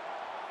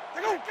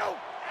 Go.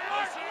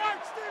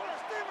 Mike, Steamer.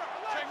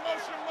 Check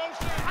motion.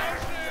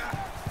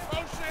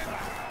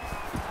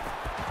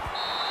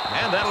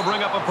 And that'll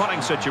bring up a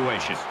punting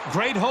situation.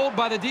 Great hold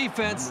by the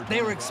defense.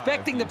 They were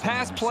expecting the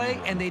pass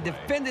play, and they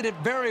defended it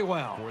very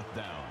well. 4th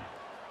down.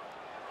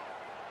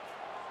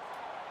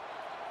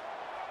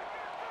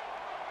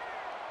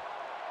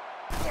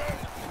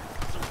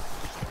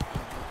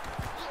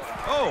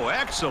 Oh,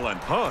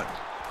 excellent punt.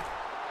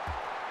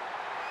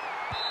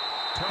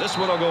 This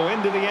one will go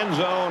into the end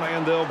zone,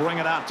 and they'll bring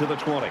it out to the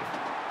 20.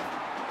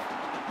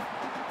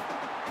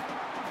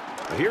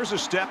 Here's a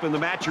step in the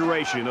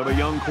maturation of a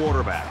young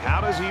quarterback. How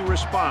does he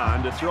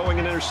respond to throwing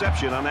an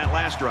interception on that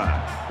last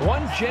drive?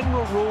 One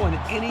general rule in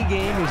any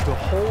game is to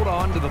hold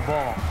on to the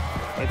ball.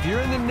 If you're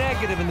in the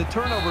negative in the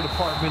turnover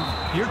department,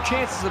 your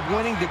chances of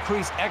winning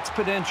decrease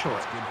exponentially.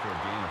 It's good for a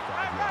gain of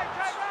 5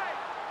 yards.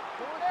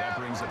 That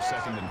brings up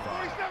 2nd and 5.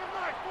 47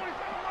 Mike, 47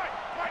 Mike.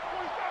 Mike,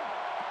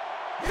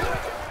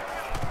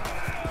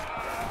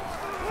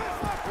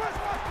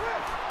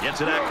 47.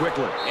 Gets it out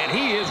quickly, and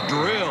he is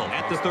drilled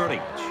at the 30.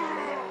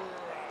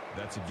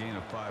 That's a gain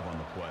of 5 on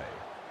the play.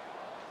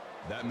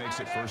 That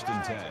makes it 1st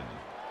and 10.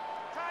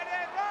 Tight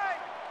end right.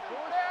 4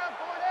 down.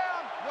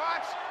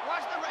 Watch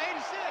number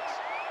 86.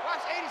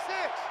 Watch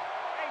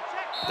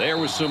 86. There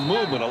was some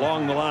movement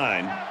along the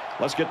line.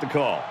 Let's get the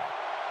call.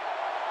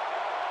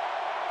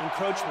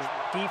 Encroachment,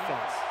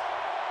 defense.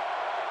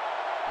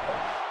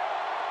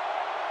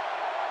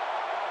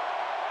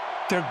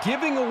 They're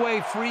giving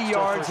away free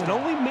yards and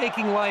only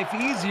making life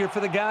easier for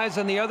the guys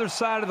on the other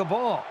side of the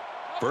ball.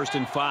 1st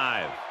and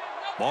 5.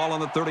 Ball on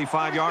the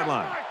 35-yard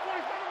line. Mike,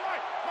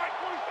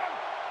 47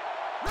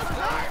 Mike.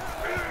 Mike,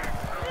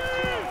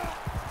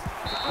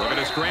 47. Looking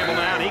to scramble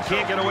down. He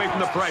can't get away from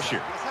the pressure.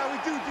 That's how we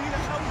do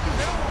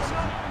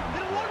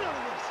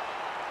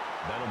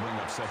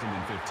up 2nd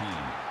and 15.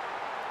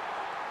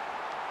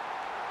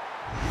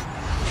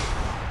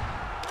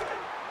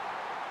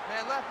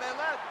 Man left, man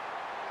left.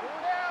 Four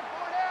down,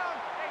 four down.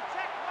 Hey,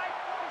 check Mike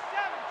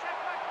 47, check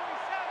Mike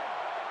 47.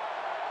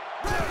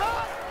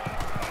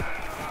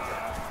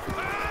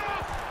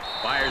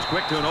 Fires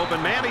quick to an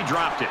open man. He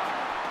dropped it.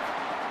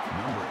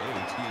 Number 8,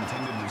 the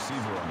intended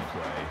receiver on the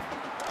play.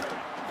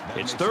 That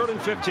It's makes 3rd it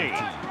and 15.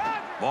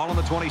 Ball on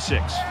the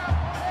 26.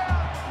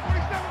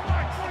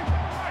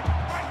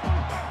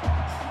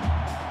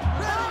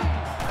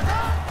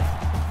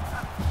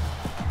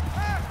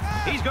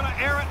 He's going to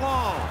air it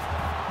long.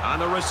 On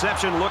the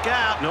reception, look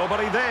out.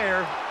 Nobody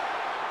there.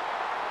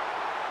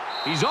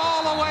 He's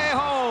all the way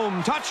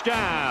home.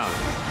 Touchdown.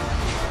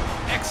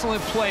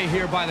 Excellent play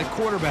here by the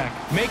quarterback,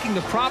 making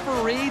the proper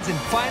reads and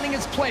finding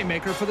his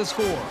playmaker for the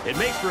score. It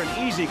makes for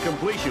an easy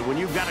completion when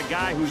you've got a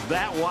guy who's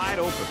that wide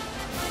open.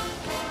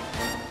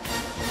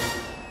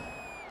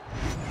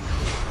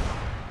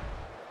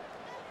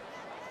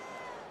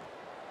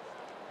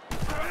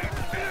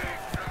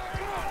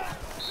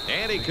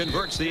 And he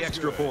converts the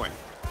extra point.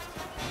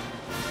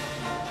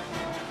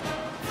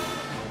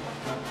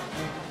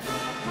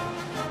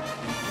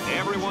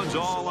 Everyone's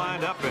all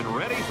lined up and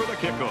ready for the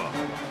kickoff.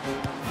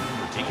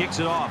 He kicks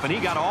it off, and he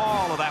got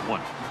all of that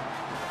one.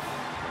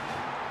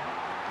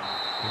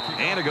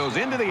 And it goes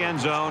into the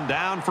end zone,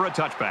 down for a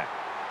touchback.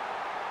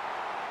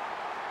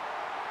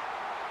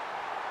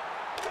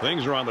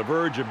 Things are on the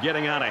verge of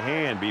getting out of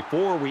hand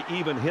before we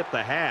even hit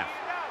the half.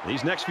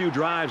 These next few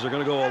drives are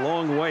going to go a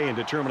long way in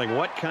determining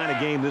what kind of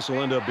game this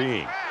will end up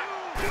being.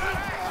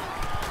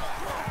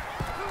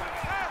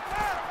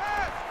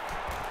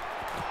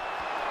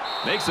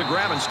 Makes the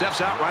grab and steps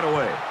out right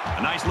away.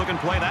 A nice-looking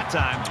play that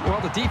time.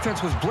 Well, the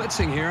defense was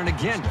blitzing here, and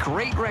again,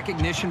 great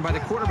recognition by the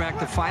quarterback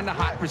to find the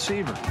hot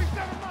receiver.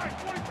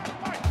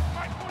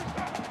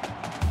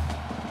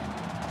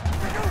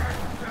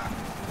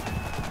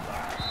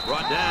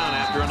 Brought down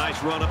after a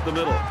nice run up the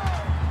middle.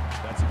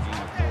 That's a gain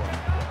of 4 on the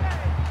play.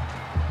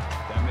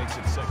 That makes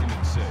it 2nd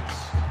and 6.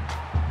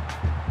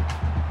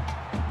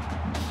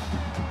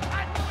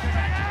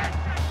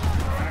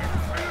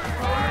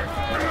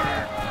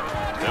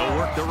 They'll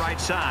work the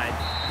right side.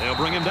 They'll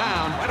bring him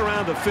down right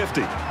around the 50.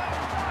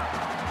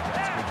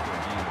 That's good for a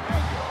gain of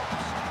 8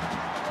 yards.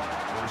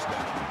 First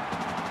down.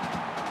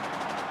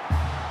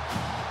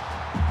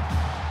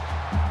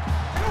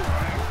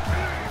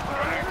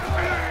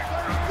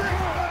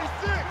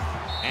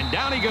 And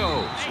down he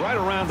goes, right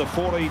around the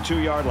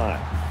 42-yard line.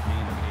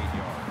 Gain of 8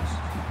 yards.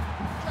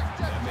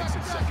 That makes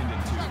it 2nd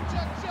and 2.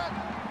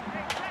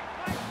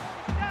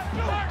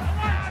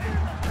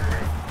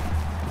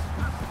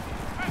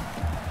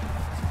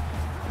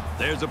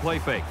 There's the play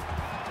fake.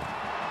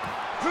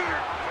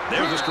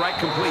 There's a strike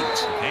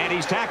complete. And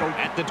he's tackled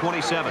at the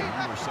 27.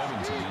 Number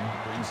 17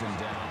 brings him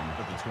down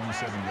at the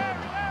 27-yard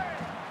line.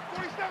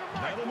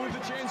 That'll move the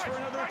chains for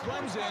another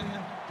Clemson.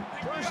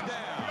 First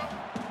down.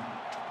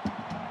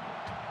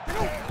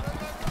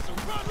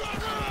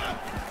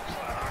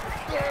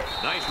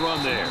 Nice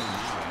run there.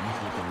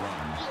 With the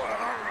run.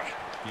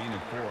 Gain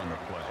of 4 on the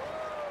play.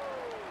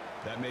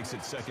 That makes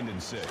it 2nd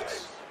and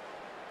 6.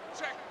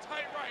 Check,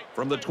 tight right.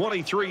 From the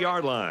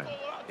 23-yard line,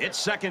 it's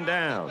 2nd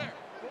down.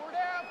 Four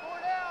down, four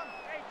down.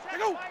 Hey,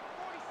 check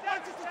Mike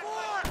 47, check Mike.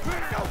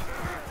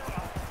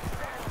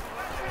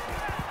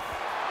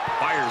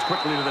 Fires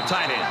quickly to the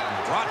tight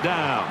end. Brought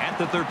down at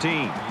the 13.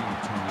 Gain of 2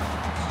 yards.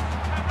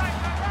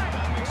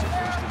 That makes it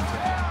 1st and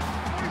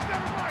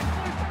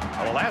 10.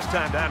 Well, the last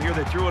time down here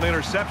they threw an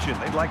interception.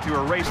 They'd like to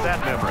erase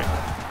that memory.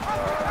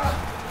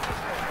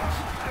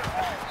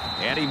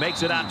 And he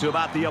makes it out to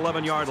about the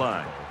 11-yard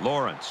line.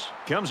 Lawrence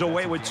comes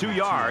away with 2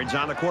 yards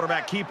on the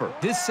quarterback keeper.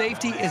 This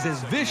safety is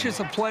as vicious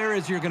a player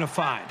as you're going to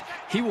find.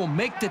 He will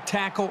make the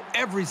tackle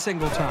every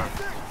single time.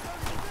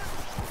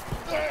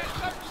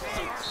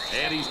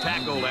 And he's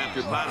tackled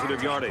after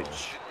positive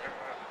yardage.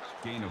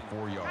 Gain of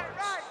 4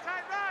 yards.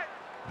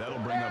 That'll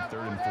bring up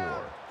 3rd and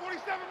 4.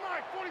 47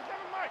 Mike, 47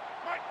 Mike,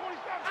 Mike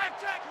 47. High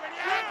check, ready,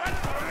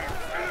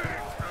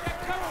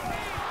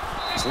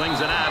 Slings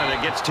it out and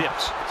it gets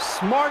tipped.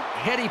 Smart,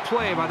 heady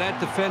play by that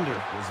defender.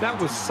 That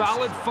was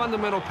solid,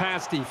 fundamental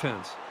pass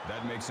defense.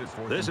 That makes it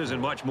 4th. This isn't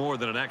much more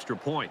than an extra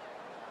point.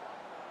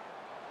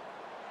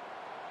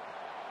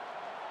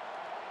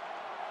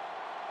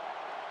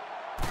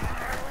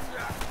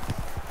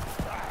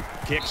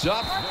 Kicks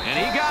up, and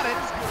he got it.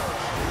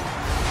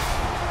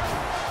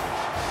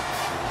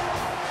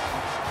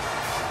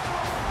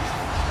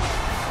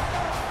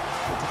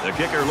 The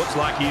kicker looks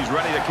like he's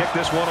ready to kick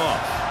this one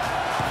off.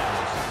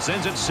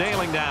 Sends it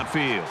sailing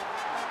downfield.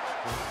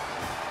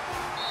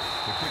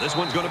 This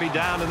one's going to be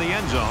down in the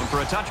end zone for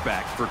a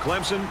touchback. For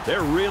Clemson,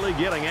 they're really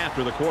getting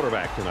after the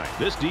quarterback tonight.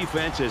 This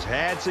defense has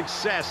had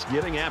success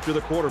getting after the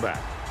quarterback.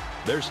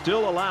 They're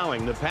still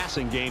allowing the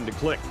passing game to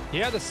click.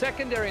 Yeah, the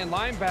secondary and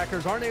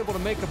linebackers aren't able to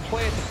make a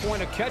play at the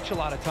point of catch a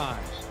lot of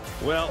times.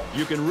 Well,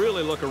 you can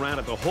really look around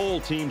at the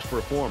whole team's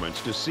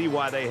performance to see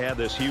why they had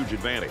this huge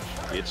advantage.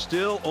 It's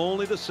still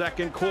only the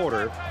second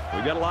quarter.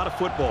 We've got a lot of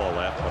football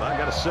left, but I've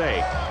got to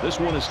say, this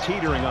one is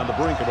teetering on the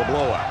brink of a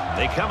blowout.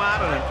 They come out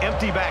in an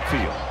empty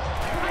backfield.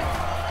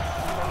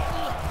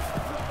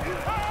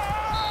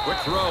 Quick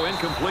throw,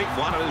 incomplete,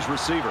 wanted his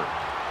receiver.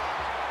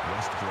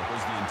 Westbrook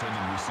was the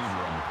intended receiver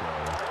on the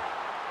play.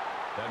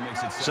 That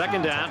makes it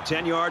second down,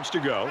 10 yards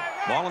to go.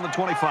 Ball on the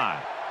 25.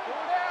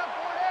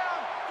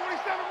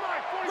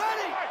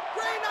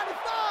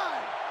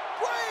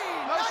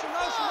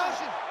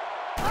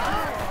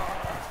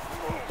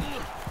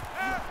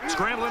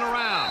 Scrambling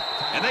around,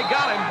 and they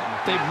got him.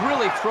 They've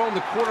really thrown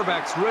the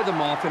quarterback's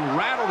rhythm off and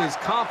rattled his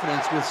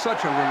confidence with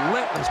such a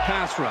relentless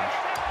pass rush.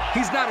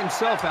 He's not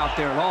himself out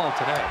there at all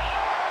today.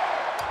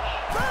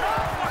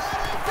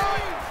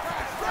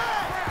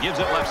 Gives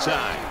it left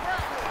side.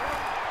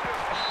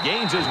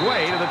 Gains his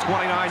way to the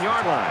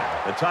 29-yard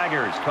line. The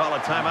Tigers call a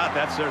timeout.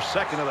 That's their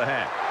second of the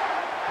half.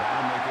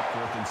 That'll make it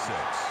 4th and 6.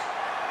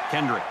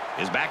 Kendrick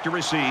is back to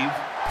receive.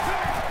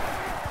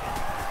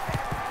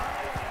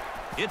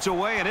 It's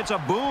away, and it's a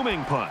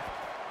booming punt.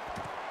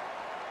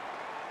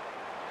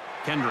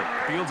 Kendrick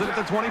fields it at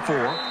the 24.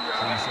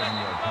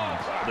 27-yard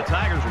punt. The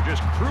Tigers are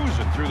just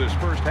cruising through this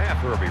first half,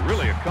 Herbie.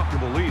 Really a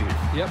comfortable lead here.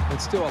 Yep,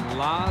 but still a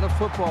lot of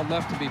football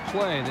left to be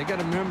played. They got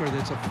to remember that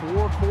it's a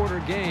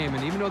 4-quarter game,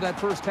 and even though that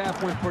first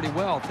half went pretty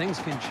well, things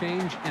can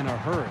change in a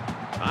hurry.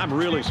 I'm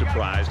really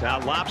surprised how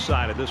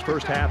lopsided this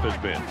first half has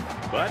been.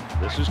 But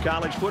this is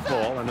college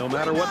football, and no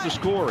matter what the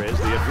score is,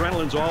 the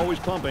adrenaline's always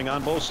pumping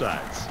on both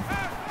sides.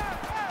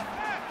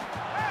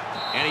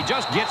 And he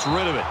just gets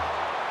rid of it.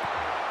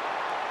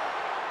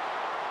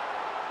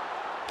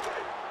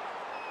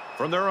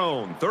 From their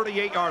own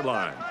 38-yard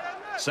line.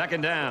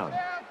 Second down.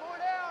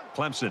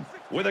 Clemson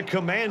with a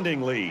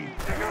commanding lead.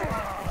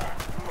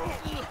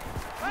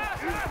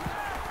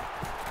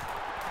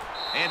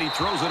 And he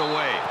throws it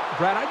away.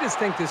 Brad, I just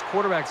think this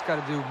quarterback's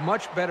got to do a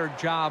much better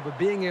job of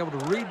being able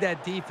to read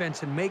that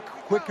defense and make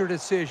quicker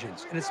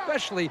decisions. And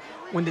especially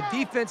when the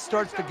defense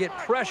starts to get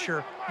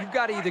pressure, you've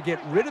got to either get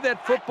rid of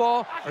that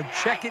football or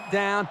check it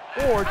down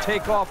or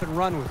take off and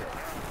run with it.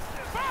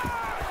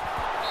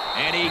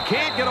 And he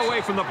can't get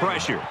away from the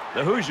pressure.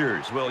 The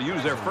Hoosiers will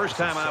use their first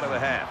time out of the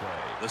half.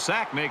 The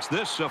sack makes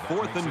this a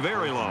 4th and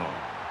very long.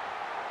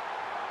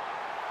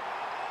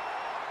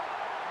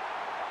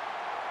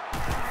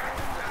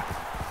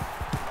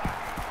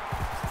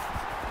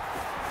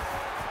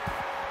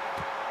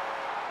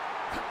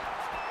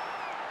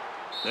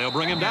 They'll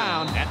bring him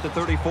down at the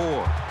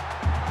 34.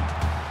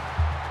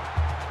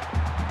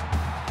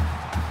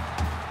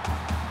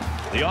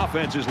 The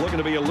offense is looking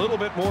to be a little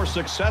bit more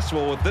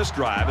successful with this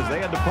drive as they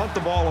had to punt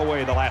the ball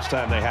away the last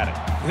time they had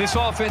it. This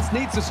offense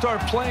needs to start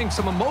playing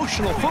some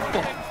emotional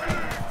football.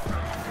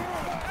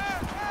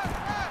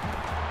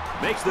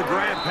 Makes the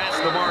grab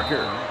past the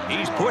marker.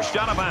 He's pushed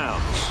out of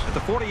bounds at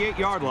the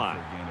 48-yard line.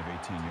 A gain of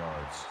 18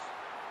 yards.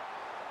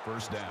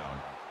 First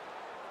down.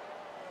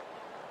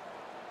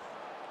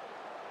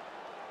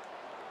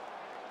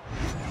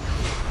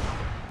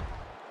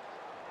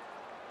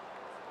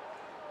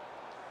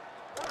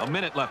 A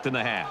minute left in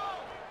the half.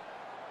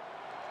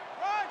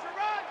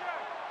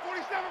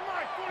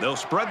 They'll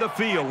spread the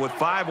field with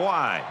 5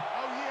 wide.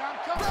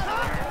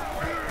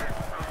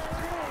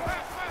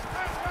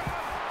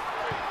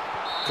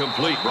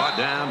 Complete, brought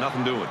down,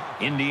 nothing doing.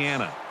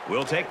 Indiana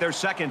will take their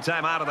second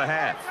time out of the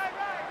half.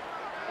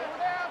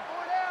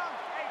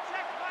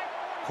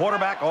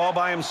 Quarterback all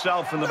by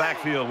himself in the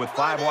backfield with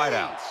 5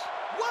 wideouts.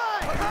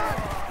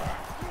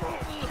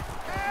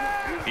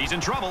 He's in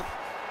trouble.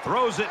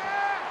 Throws it.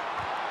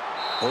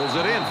 Pulls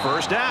it in,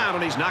 first down,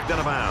 and he's knocked out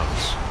of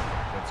bounds.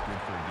 That's good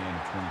for a gain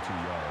of 22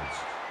 yards.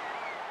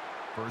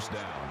 First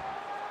down.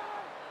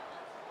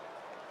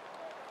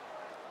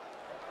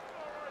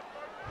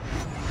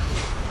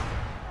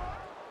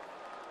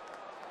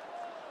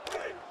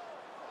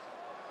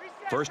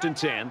 First and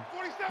 10.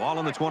 Ball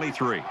on the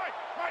 23.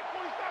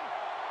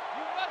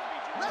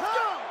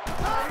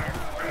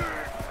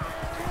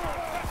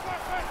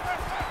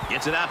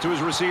 Gets it out to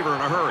his receiver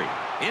in a hurry.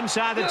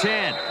 Inside the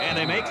 10, and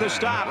they make the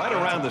stop right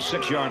around the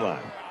 6-yard line.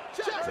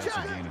 That's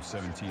a gain of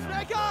 17 on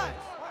the play.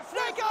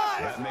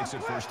 That makes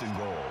it first and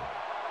goal.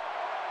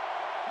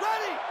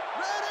 Ready!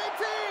 Red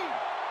 18!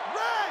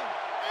 Red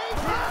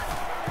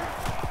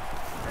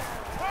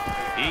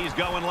 18! He's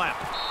going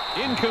left.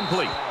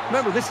 Incomplete.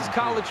 Remember, this is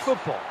college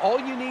football. All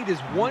you need is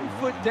 1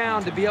 foot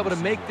down to be able to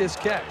make this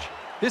catch.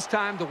 This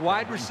time, the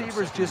wide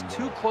receiver is just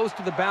too close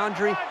to the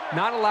boundary,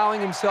 not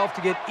allowing himself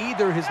to get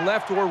either his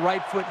left or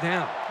right foot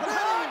down.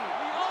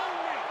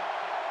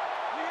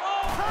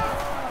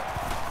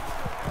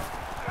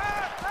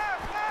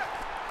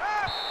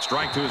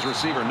 Strike to his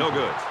receiver, no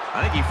good.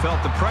 I think he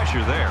felt the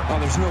pressure there. Oh,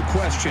 there's no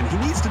question. He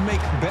needs to make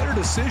better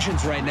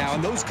decisions right now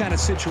in those kind of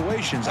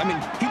situations. I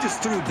mean, he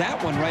just threw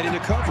that one right into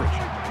coverage.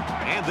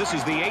 And this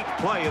is the 8th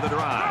play of the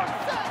drive.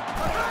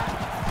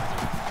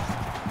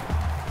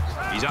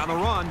 He's on the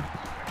run.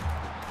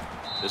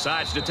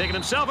 Decides to take it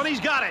himself, and he's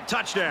got it.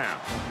 Touchdown.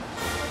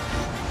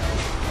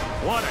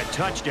 What a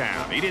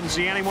touchdown. He didn't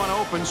see anyone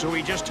open, so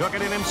he just took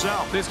it in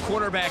himself. This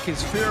quarterback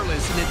is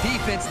fearless, and the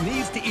defense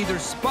needs to either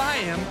spy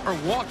him or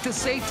walk the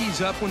safeties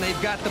up when they've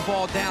got the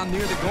ball down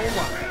near the goal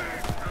line.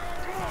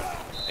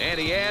 And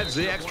he adds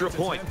the extra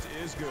point.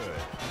 Is good.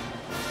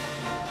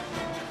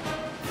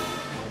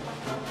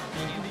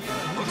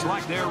 Looks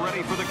like they're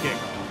ready for the kick.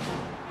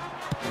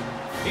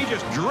 He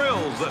just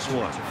drills this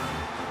one.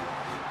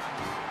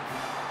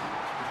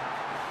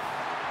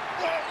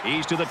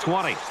 He's to the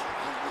 20.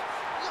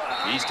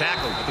 He's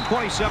tackled at the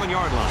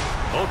 27-yard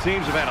line. Both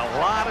teams have had a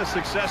lot of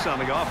success on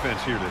the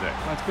offense here today.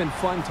 Well, it's been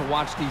fun to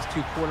watch these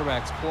two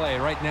quarterbacks play.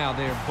 Right now,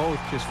 they are both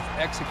just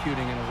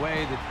executing in a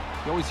way that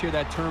you always hear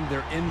that term,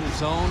 they're in the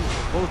zone.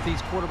 Both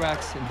these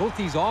quarterbacks and both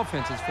these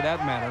offenses, for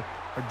that matter,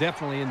 are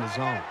definitely in the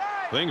zone.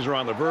 Things are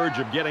on the verge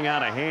of getting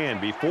out of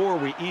hand before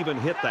we even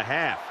hit the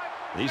half.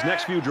 These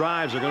next few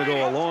drives are going to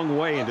go a long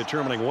way in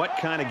determining what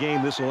kind of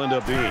game this will end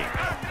up being.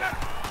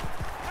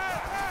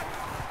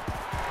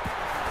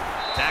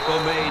 Tackle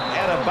made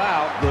at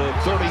about the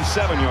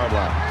 37-yard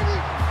line.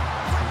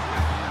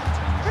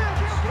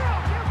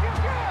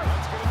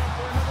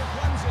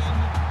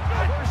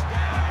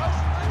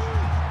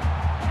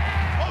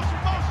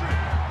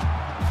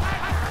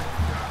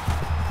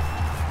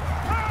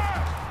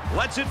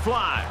 Lets it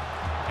fly.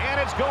 And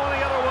it's going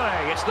the other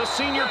way. It's the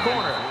senior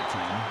corner.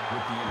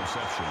 With the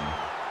interception.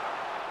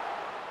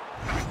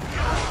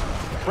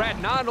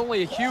 Brad, not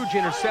only a huge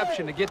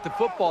interception to get the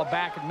football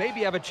back and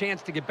maybe have a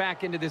chance to get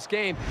back into this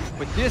game,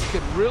 but this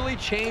could really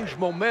change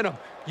momentum.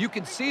 You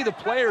can see the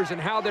players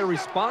and how they're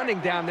responding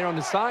down there on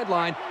the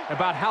sideline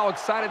about how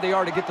excited they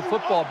are to get the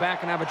football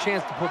back and have a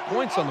chance to put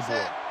points on the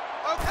board.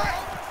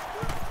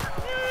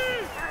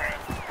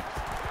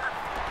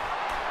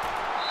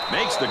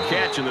 Makes the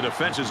catch, and the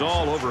defense is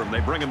all over him. They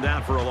bring him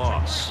down for a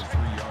loss.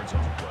 3 yards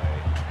on the play.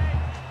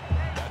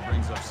 That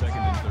brings up 2nd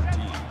and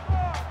 13.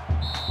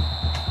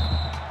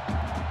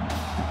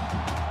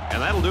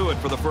 And that'll do it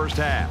for the first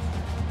half.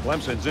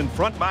 Clemson's in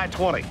front by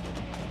 20.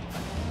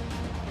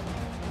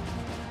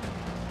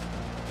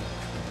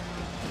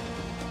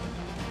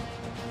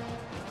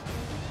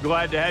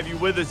 Glad to have you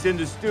with us in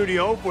the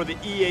studio for the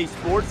EA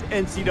Sports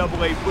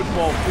NCAA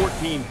Football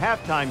 14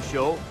 halftime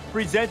show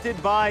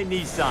presented by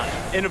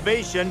Nissan.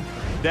 Innovation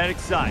that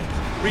excites.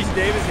 Reese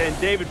Davis and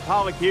David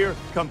Pollack here,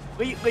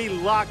 completely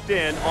locked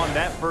in on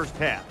that first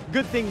half.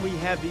 Good thing we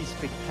have these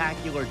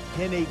spectacular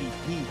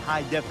 1080p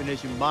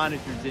high-definition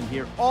monitors in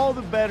here. All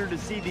the better to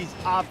see these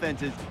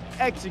offenses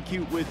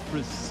execute with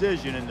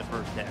precision in the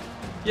first half.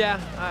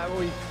 Yeah,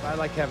 I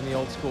like having the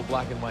old school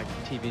black and white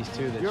TVs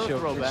too that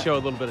show a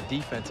little bit of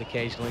defense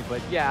occasionally.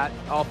 But yeah,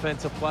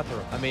 offensive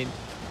plethora. I mean,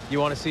 you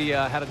want to see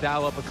how to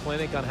dial up a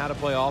clinic on how to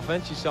play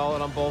offense? You saw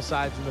it on both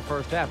sides in the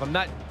first half. I'm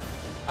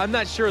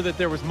not sure that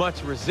there was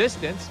much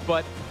resistance,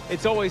 but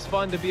it's always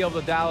fun to be able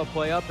to dial a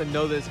play up and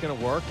know that it's going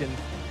to work. And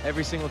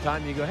every single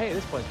time you go, hey,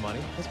 this plays money,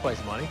 this plays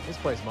money, this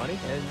plays money,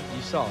 and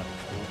you saw it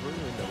over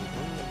and over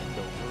and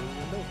over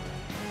and over.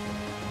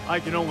 I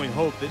can only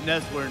hope that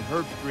Nestler and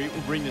Herbstreit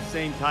will bring the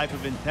same type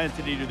of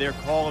intensity to their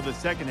call of the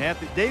second half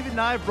that David and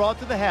I have brought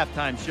to the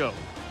halftime show.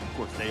 Of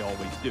course, they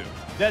always do.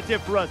 That's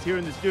it for us here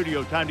in the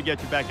studio. Time to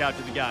get you back out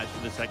to the guys for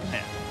the second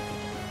half.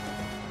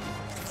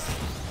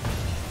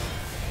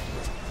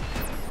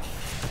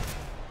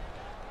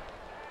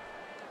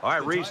 All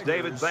right, Reese,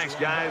 David, thanks,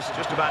 guys.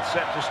 Just about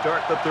set to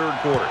start the third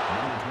quarter.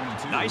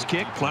 Nice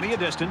kick, plenty of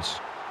distance.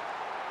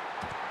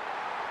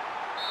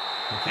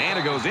 And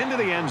it goes into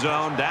the end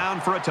zone,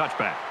 down for a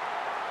touchback.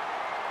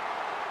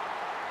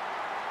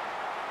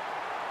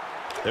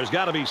 There's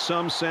got to be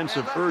some sense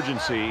of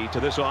urgency to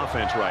this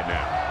offense right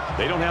now.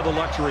 They don't have the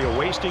luxury of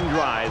wasting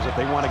drives if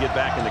they want to get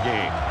back in the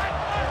game.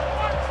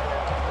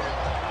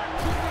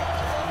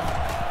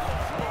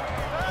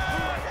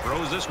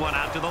 Throws this one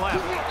out to the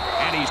left.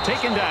 And he's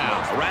taken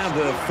down around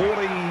the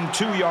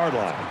 42-yard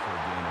line. For a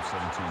gain of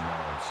 17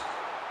 yards.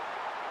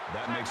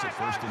 That makes it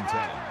 1st and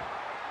 10.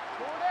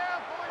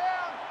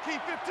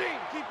 Keep 15,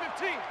 keep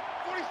 15.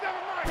 47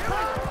 Mike.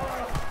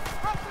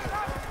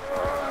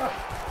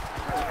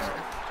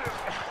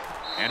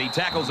 And he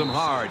tackles him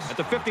hard at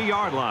the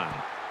 50-yard line.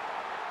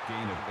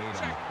 Gain of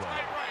 8 on the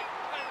play.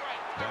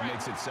 That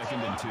makes it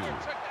 2nd and 2.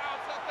 Check the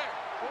outside there.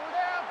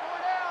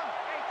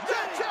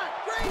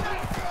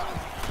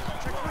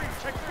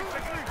 Check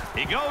three.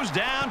 He goes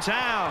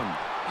downtown.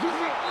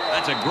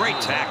 That's a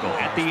great tackle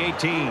at the 18.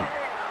 Gain of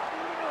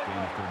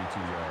 32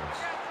 yards.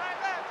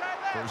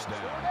 1st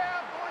down.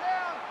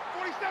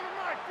 47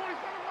 Mike.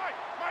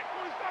 Mike,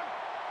 47.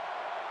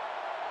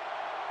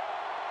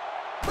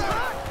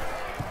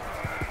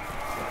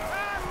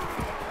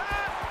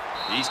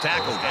 He's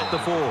tackled at the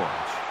 4.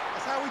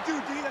 That's how we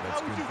do, D. That's That's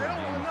how we good do. for They a don't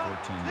gain want to of know.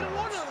 14 They don't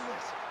want yards. none of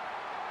this.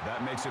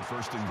 That makes it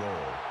 1st and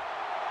goal.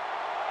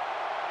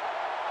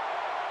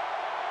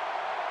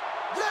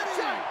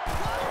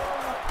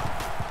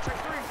 Check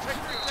three.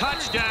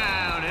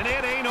 Touchdown, and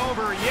it ain't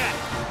over yet.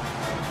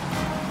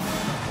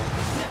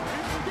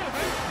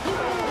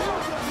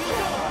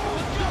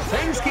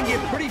 Things can get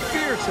pretty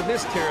fierce in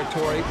this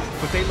territory,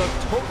 but they look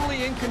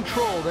totally in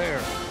control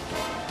there.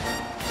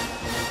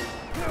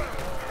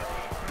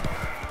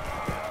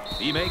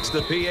 He makes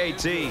the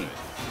PAT.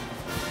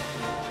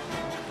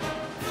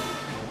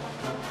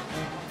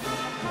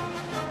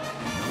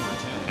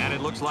 And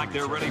it looks like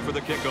they're ready for the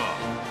kickoff.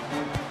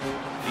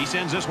 He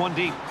sends this one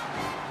deep.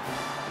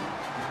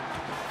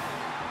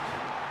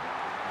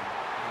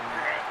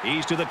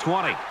 He's to the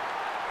 20.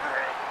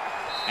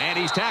 And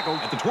he's tackled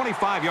at the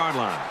 25-yard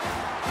line.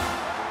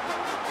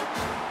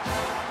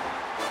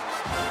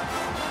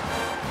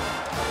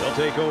 They'll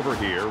take over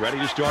here, ready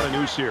to start a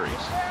new series.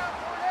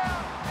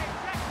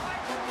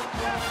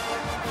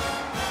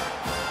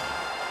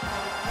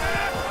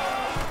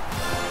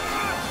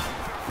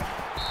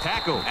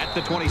 Tackle at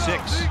the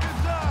 26.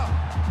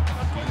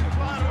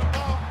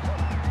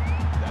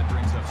 That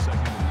brings up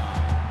 2nd and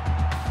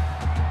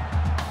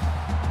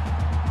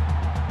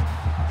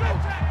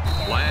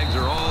 9. Flags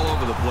are all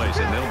over the place,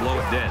 and they'll blow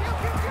it dead.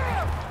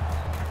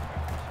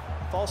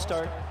 False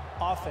start,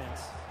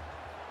 offense.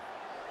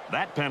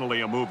 That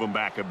penalty will move them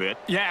back a bit.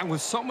 Yeah, and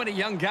with so many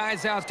young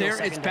guys out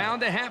there, it's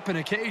bound to happen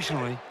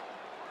occasionally.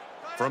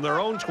 From their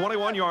own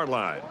 21-yard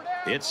line,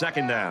 it's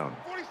 2nd down.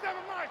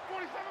 47 Mike,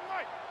 47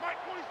 Mike, Mike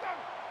 47.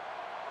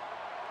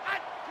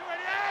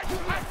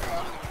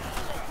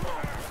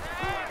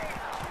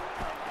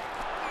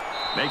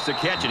 Makes the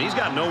catch, and he's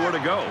got nowhere to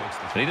go.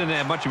 He didn't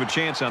have much of a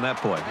chance on that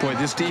play. Boy,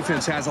 this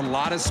defense has a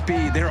lot of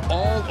speed. They're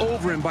all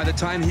over him by the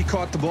time he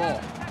caught the ball.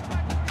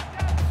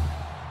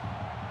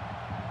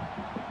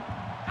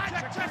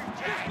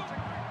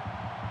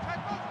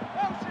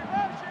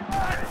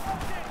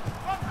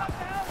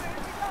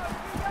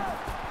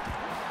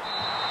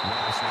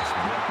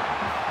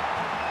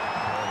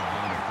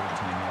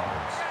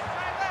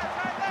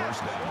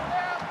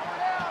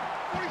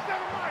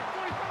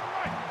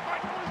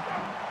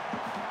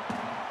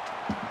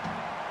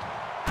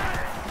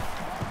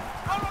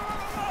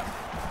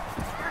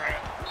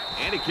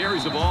 And he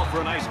carries the ball for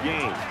a nice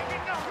gain.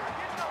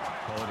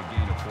 Call it a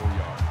gain of 4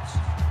 yards.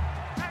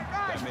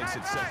 That makes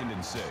it 2nd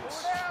and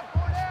 6.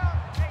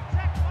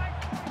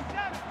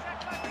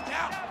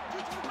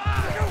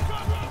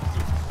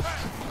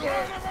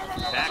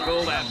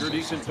 Tackled after a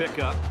decent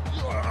pickup.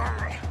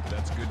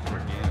 That's good for a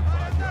gain of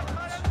 5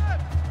 yards.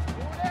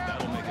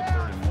 That'll make it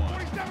 3rd and 1.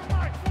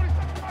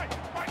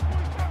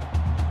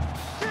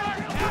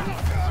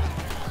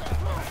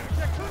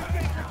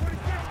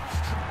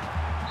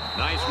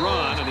 Nice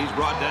run, and he's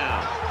brought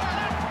down.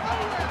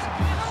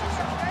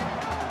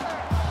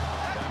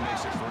 That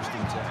makes it 1st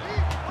and 10.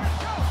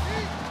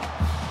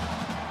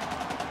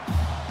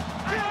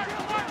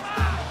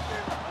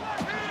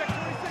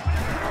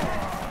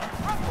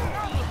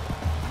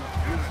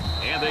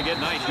 And they get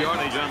nice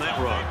yardage on that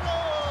run.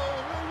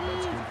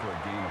 That's good for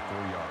a gain of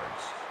 4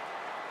 yards.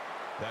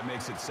 That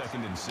makes it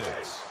 2nd and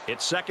 6.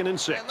 It's 2nd and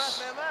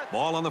 6.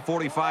 Ball on the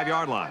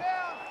 45-yard line.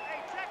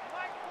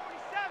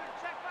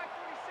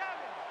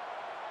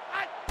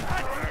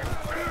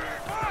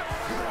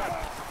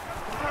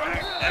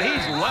 And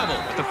he's level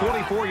at the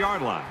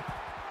 44-yard line.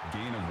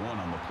 Gain of 1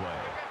 on the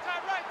play.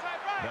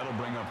 That'll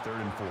bring up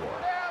 3rd and 4. 47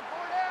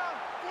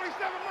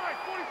 Mike,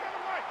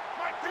 47 Mike,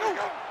 Mike,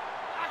 go.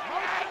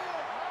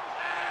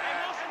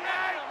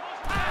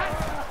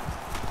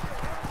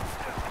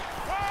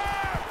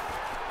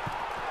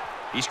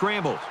 He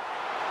scrambles.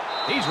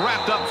 He's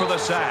wrapped up for the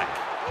sack.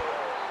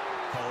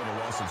 Call it a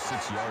loss of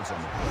 6 yards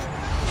on the play.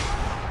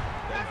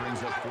 That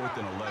brings up 4th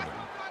and 11.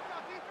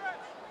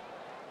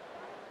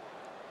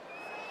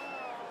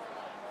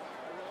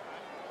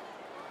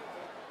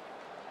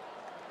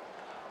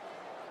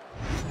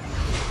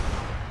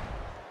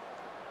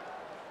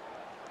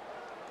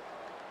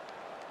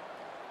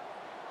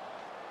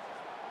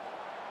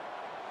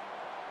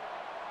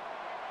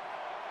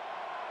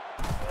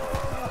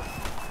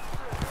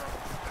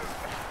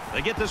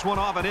 They get this one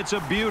off, and it's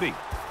a beauty.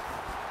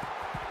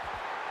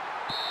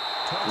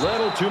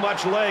 Little too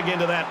much leg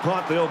into that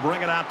punt. They'll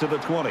bring it out to the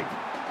 20.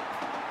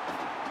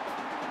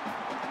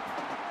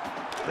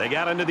 They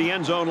got into the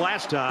end zone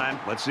last time.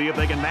 Let's see if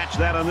they can match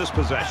that on this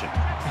possession.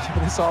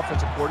 This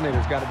offensive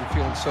coordinator's got to be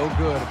feeling so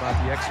good about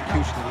the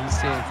execution that he's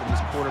seeing from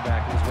his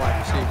quarterback and his wide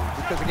receivers.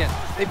 Because, again,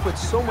 they put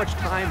so much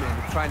time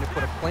into trying to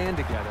put a plan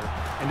together,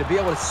 and to be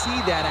able to see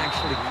that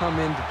actually come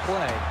into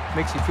play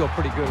makes you feel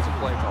pretty good as a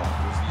play caller.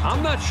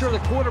 I'm not sure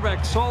the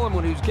quarterback saw him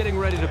when he was getting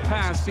ready to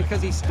pass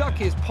because he stuck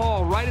his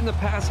paw right in the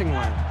passing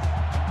lane.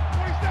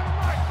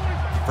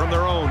 From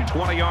their own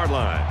 20-yard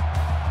line.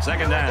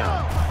 2nd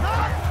down.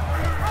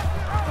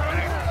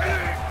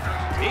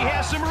 He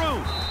has some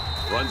room.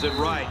 Runs it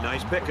right.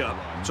 Nice pickup.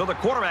 So the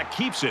quarterback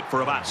keeps it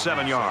for about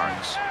 7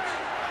 yards.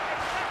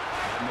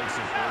 That makes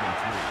it 3rd and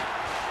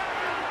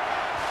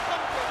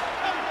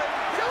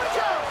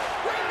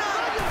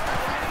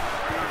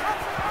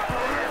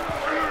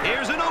 3.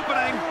 Here's an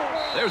opening.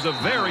 There's a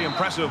very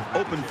impressive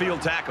open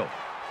field tackle.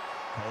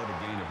 Call it a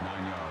gain of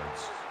 9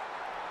 yards.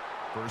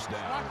 1st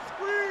down. Watch the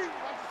screen.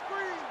 Watch the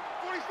screen.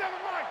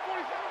 47 Mike.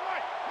 47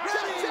 Mike.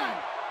 Check.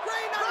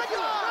 Green on the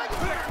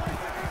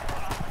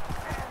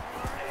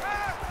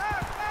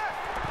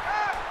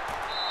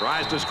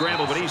Tries to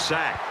scramble, but he's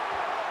sacked.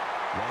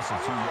 Loss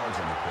of 2 yards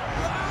on the play.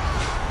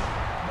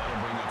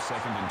 That'll bring up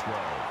 2nd and 12.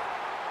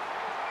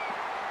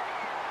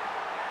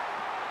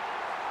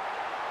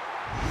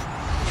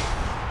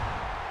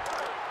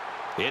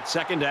 It's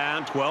 2nd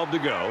down, 12 to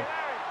go.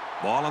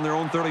 Ball on their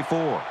own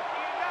 34.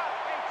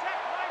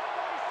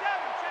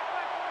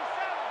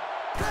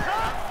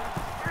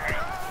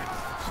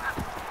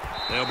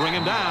 They'll bring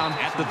him down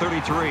at the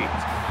 33.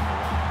 That's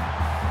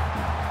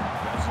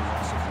a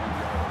loss of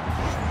 1 yard.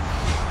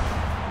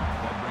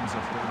 That brings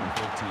up 3rd and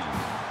 15.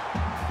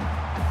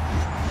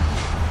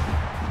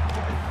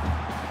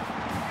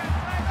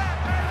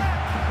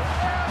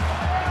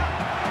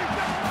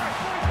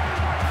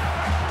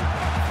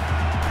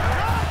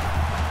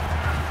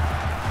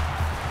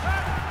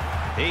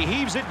 He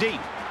heaves it deep.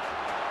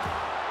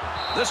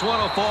 This one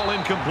will fall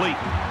incomplete.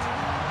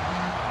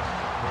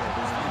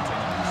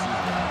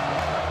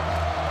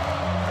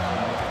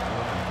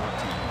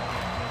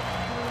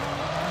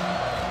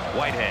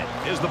 Whitehead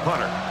is the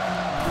punter.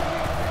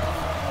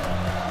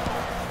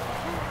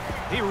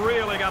 He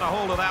really got a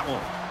hold of that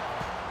one.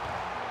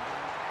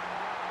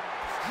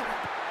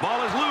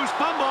 Ball is loose.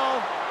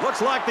 Fumble.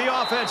 Looks like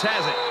the offense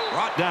has it.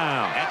 Brought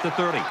down at the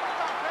 30.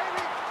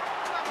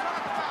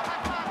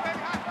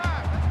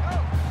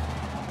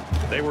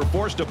 They were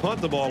forced to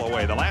punt the ball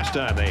away the last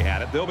time they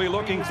had it. They'll be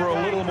looking for a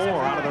little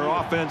more out of their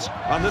offense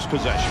on this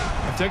possession.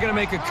 If they're going to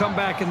make a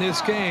comeback in this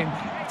game,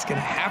 it's going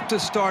to have to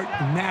start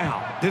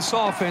now. This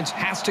offense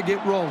has to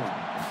get rolling.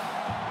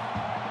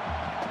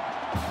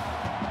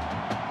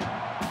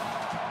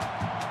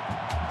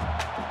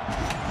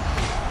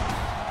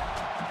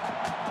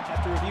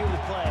 After reviewing the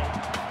play,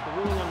 the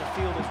ruling on the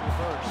field is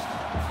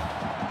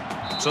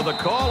reversed. So the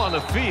call on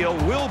the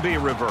field will be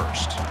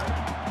reversed.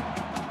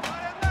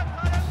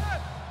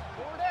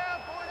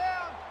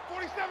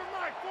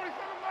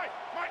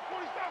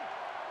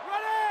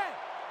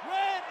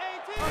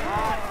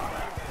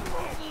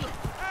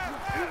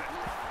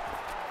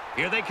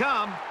 Here they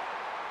come.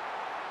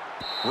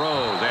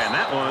 Rose, and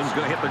that one's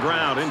going to hit the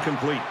ground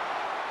incomplete.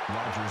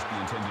 Rogers, the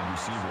intended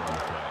receiver on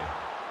the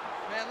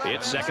play.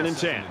 It's 2nd and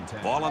 10.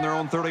 Ball on their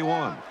own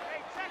 31.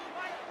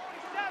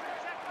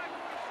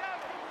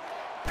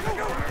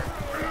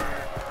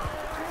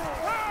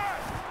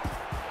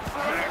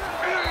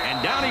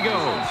 And down he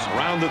goes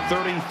around the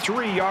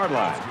 33-yard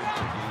line.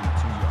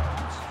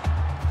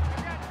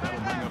 That'll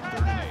bring up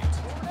 3rd and 8.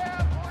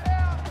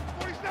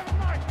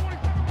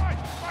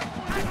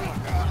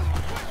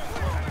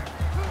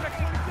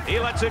 He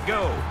lets it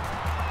go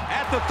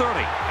at the 30,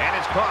 and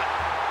it's caught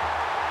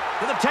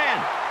to the 10.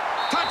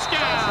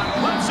 Touchdown,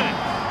 Clemson.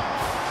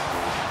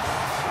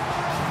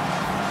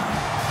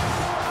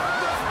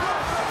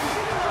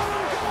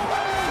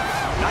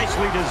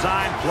 Nicely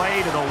designed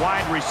play to the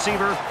wide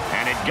receiver,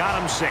 and it got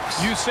him 6.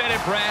 You said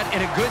it, Brad, and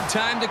a good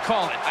time to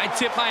call it. I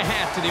tip my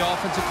hat to the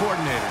offensive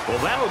coordinator.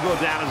 Well, that'll go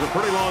down as a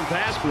pretty long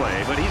pass play,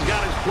 but he's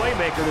got his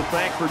playmaker to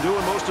thank for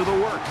doing most of the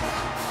work.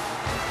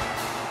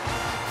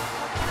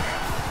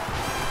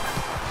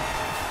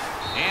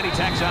 And he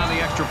tacks on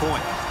the extra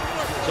point.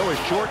 So a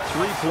short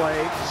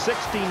 3-play,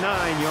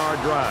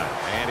 69-yard drive,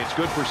 and it's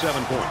good for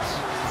 7 points.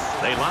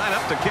 They line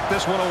up to kick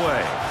this one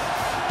away.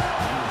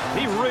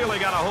 He really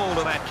got a hold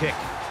of that kick.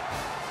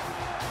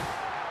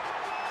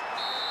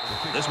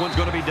 This one's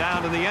going to be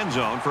down in the end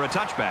zone for a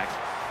touchback.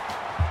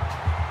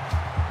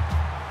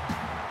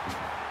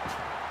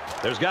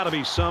 There's got to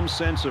be some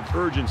sense of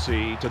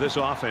urgency to this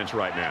offense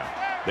right now.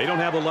 They don't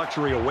have the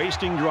luxury of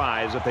wasting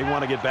drives if they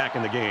want to get back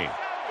in the game.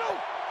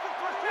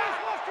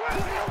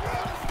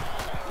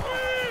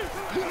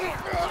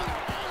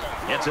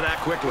 Gets it out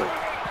quickly.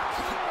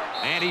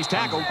 And he's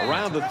tackled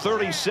around the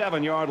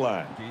 37-yard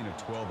line. Gain of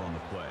 12 on the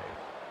play.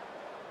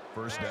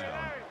 1st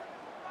down.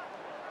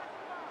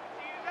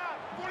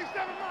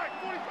 47 Mike,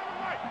 47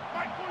 Mike,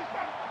 Mike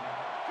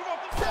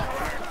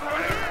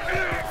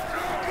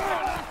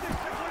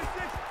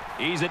 47.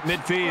 He's at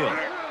midfield.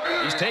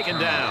 He's taken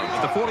down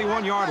at the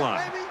 41-yard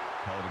line.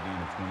 Called a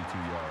gain of 22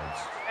 yards.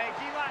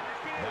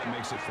 That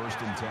makes it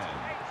 1st and 10.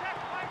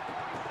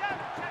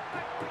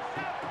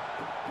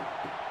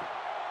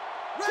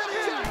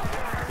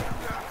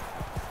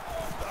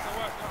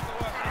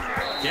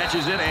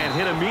 Catches it and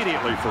hit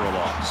immediately for a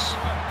loss.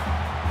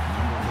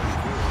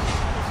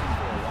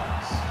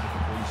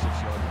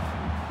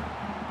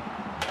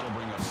 That'll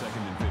bring up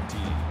 2nd and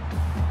 15.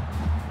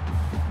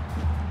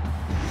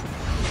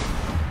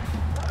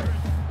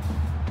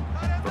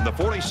 From the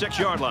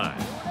 46-yard line,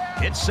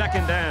 it's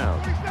 2nd down.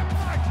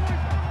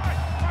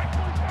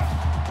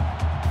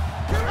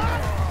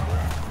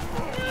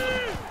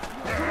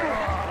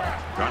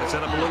 Trying to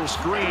set up a little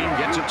screen,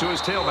 gets it to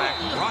his tailback,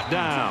 brought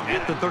down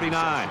at the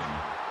 39.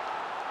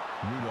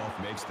 Rudolph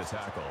makes the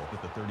tackle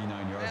at the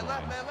 39-yard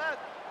line.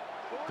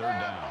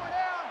 3rd down.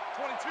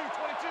 22,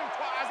 22,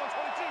 eyes on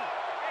 22.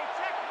 Hey,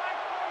 check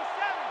Mike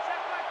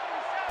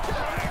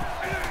 47,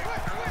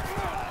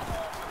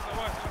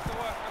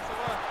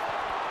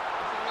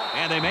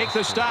 And they make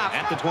the stop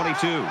at the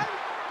 22.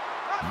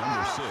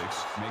 Number 6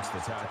 makes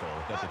the tackle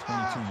at the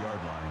 22-yard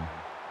line.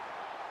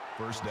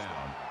 1st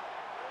down.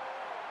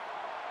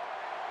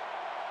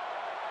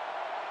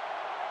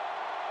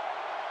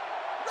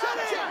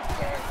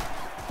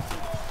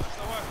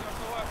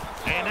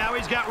 And now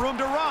he's got room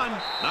to run.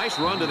 Nice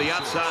run to the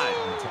outside.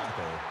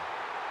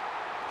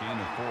 Gain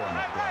of 4 on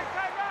the play.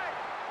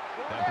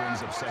 That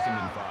brings up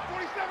 2nd and 5.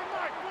 47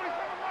 Mike,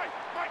 47 Mike,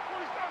 Mike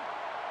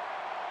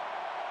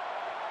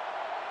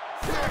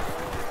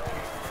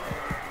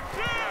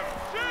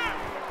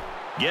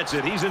 47. Gets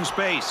it. He's in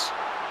space.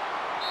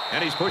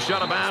 And he's pushed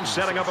out of bounds,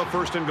 setting up a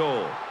 1st and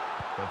goal.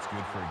 That's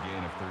good for a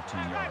gain of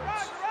 13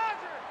 yards.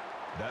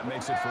 That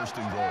makes it 1st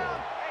and goal.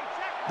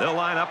 They'll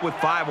line up with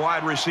 5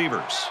 wide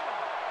receivers.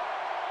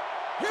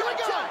 Here we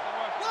go.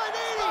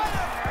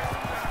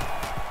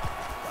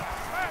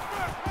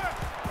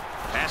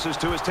 180. Passes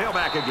to his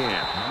tailback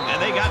again.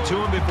 And they got to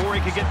him before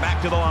he could get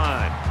back to the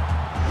line.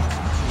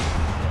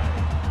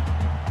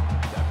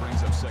 That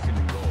brings up 2nd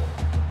and goal.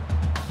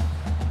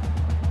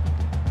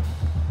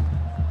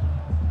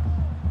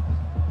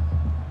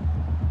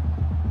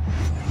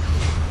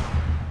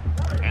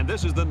 And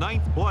this is the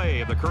 9th play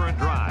of the current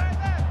drive.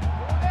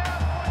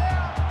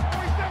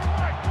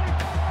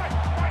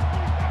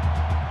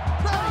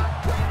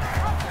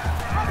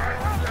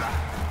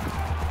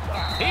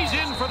 He's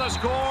in for the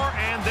score,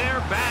 and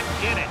they're back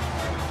in it.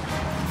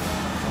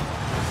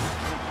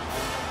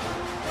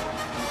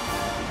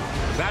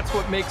 That's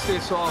what makes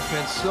this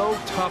offense so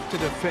tough to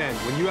defend.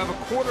 When you have a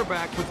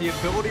quarterback with the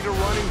ability to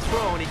run and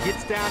throw, and he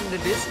gets down into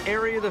this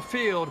area of the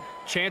field,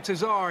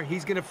 chances are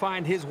he's going to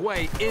find his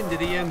way into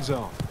the end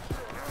zone.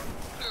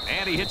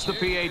 And he hits the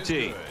PAT.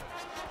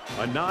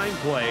 A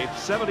 9-play,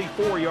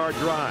 74-yard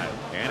drive,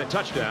 and a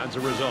touchdown as a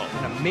result.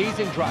 An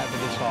amazing drive for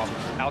this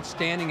offense.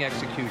 Outstanding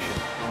execution.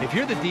 If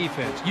you're the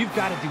defense, you've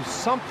got to do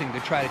something to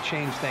try to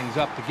change things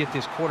up to get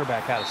this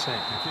quarterback out of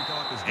sync.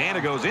 And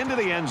it goes into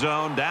the end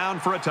zone, down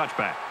for a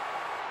touchback.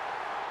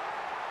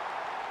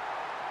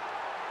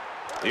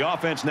 The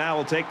offense now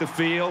will take the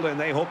field, and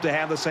they hope to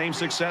have the same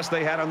success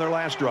they had on their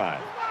last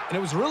drive. And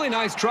it was a really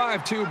nice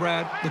drive, too,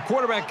 Brad. The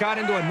quarterback got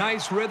into a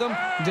nice rhythm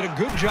and did a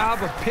good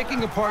job of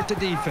picking apart the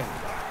defense.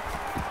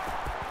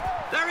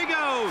 There he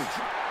goes.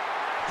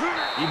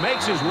 He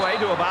makes his way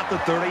to about the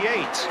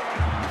 38.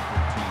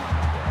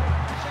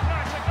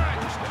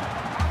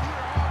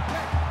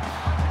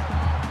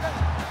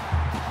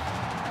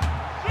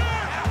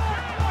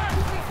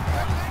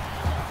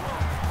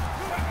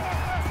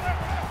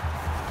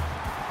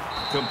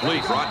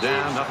 Complete, brought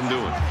down, nothing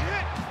doing.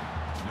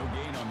 No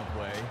gain on the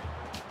play.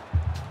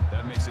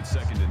 That makes it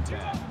 2nd and 10.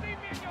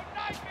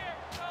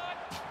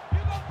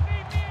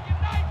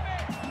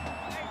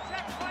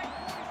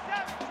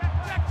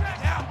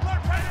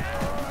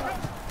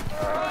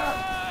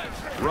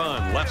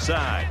 Run, left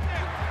side.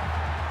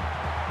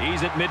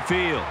 He's at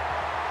midfield.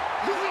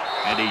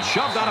 And he's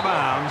shoved out of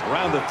bounds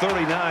around the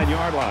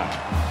 39-yard line.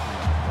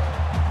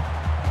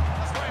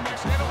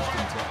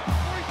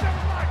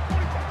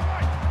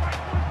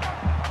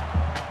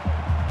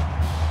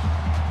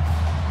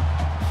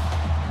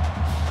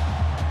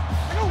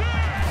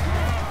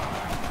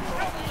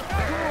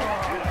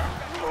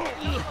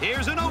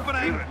 Here's an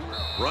opening.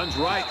 Runs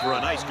right for a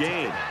nice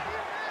gain.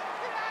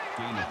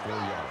 Gain of 4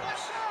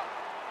 yards.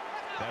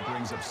 That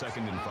brings up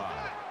 2nd and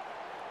 5.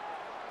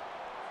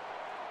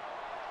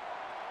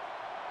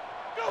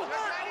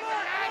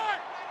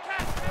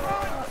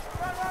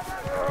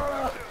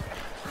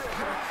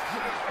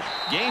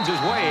 Gains his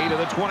way to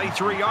the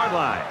 23-yard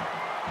line.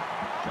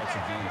 That's a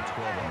gain of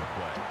 12 on the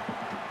play.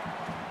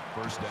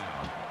 1st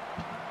down.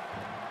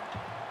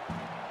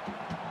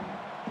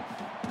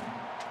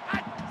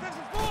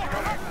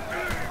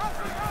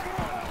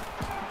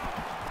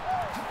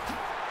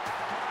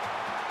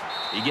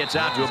 He gets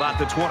out to about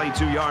the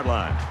 22-yard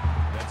line.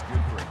 That's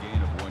good for a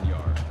gain of 1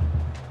 yard.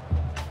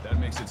 That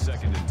makes it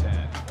 2nd and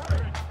 10.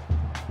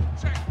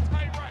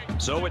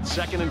 So it's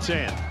 2nd and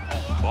 10.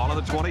 Ball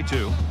of the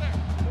 22.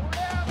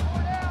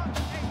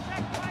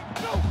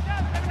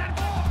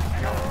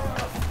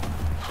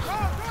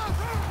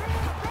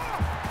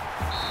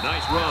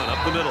 Nice run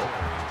up the middle.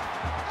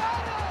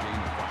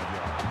 Gain of 5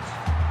 yards.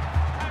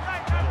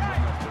 That'll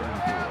bring up 3rd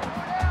and 4.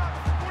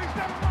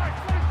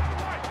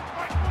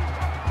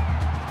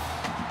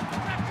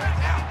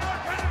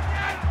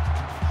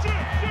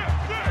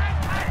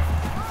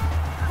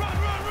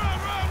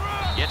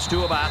 Gets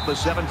to about the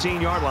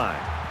 17-yard line.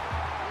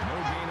 No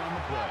gain on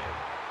the play.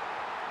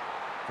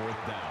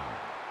 4th down.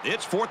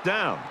 It's 4th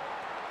down.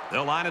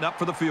 They'll line it up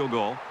for the field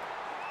goal.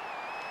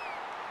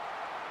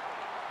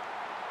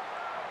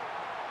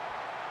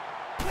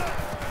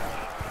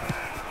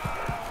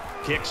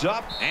 Kicks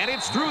up, and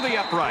it's through the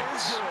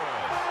uprights.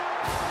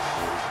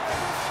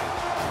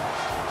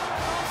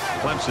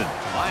 Clemson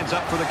lines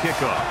up for the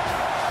kickoff.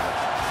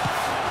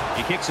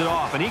 He kicks it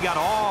off, and he got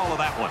all of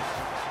that one.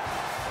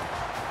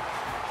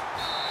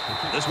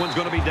 This one's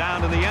going to be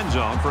down in the end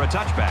zone for a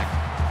touchback.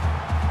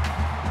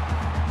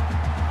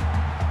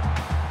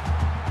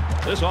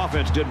 This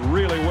offense did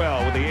really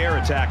well with the air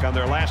attack on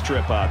their last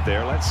trip out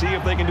there. Let's see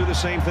if they can do the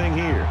same thing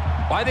here.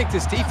 Well, I think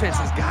this defense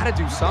has got to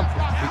do something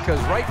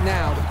because right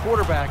now the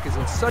quarterback is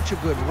in such a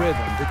good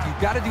rhythm that you've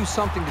got to do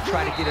something to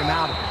try to get him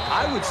out of it.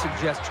 I would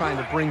suggest trying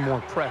to bring more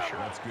pressure.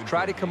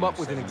 Try to come up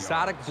with an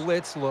exotic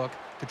blitz look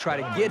to try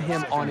to get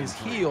him on his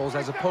heels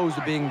as opposed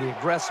to being the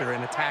aggressor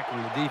and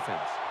attacking the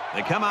defense.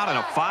 They come out in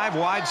a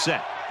 5-wide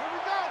set.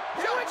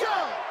 Here we go.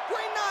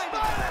 Green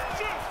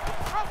 90.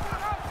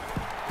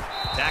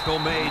 Tackle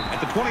made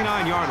at the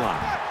 29-yard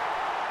line.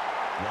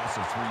 Loss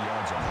of 3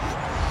 yards on the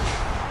play.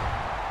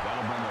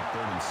 That'll bring up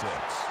 3rd and 6.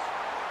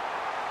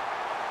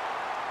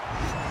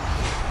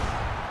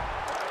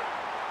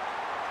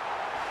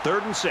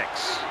 Third and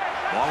 6.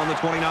 Ball on the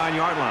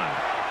 29-yard line.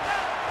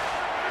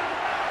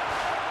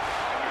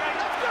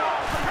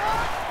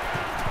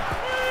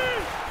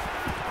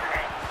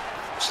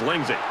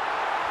 Slings it.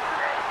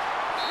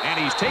 And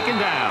he's taken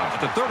down at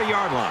the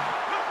 30-yard line.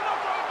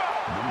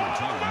 Number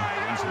 10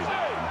 brings him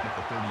down at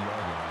the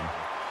 30-yard line.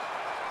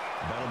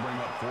 That'll bring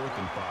up 4th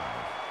and 5.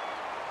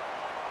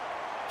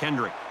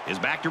 Kendrick is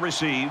back to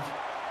receive.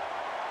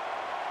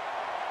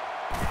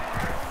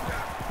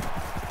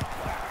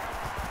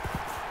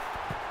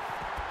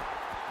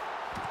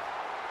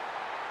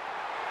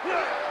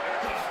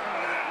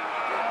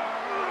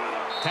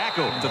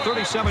 Tackle at the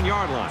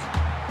 37-yard line.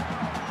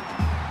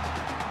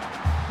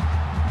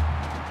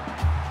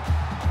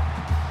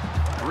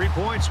 Three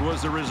points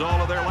was the result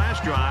of their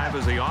last drive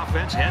as the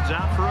offense heads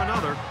out for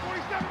another.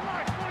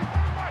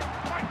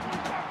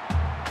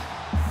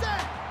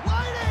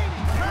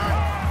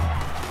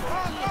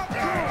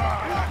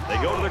 They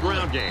go to the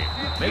ground game.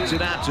 Makes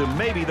it out to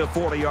maybe the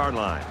 40-yard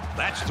line.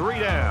 That's 3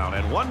 down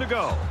and 1 to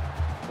go.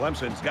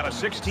 Clemson's got a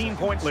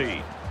 16-point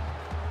lead.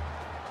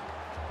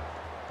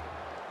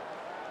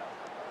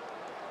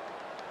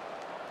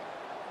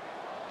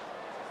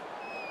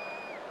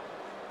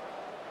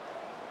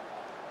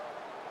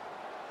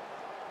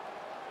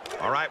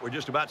 All right, we're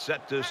just about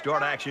set to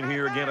start action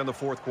here again in the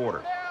fourth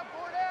quarter.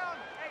 Four down.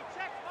 Hey,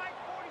 check Mike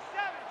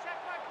 47.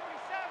 Check Mike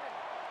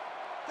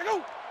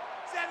 47. Go.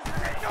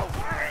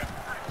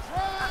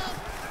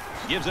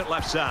 Gives it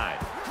left side.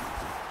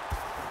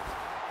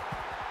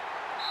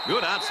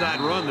 Good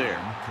outside run there.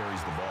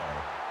 Carries the ball.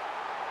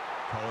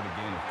 Call it a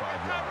gain of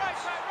 5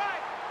 yards.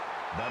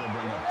 That'll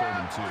bring up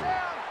 3rd and 2.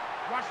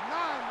 Watch 9.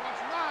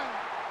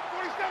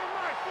 47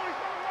 Mike.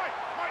 47 Mike.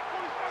 Mike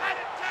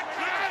 47.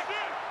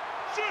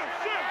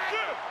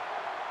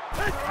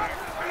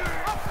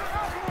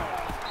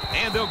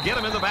 And they'll get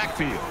him in the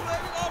backfield.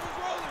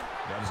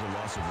 That is a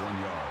loss of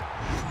 1 yard.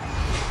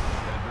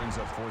 That brings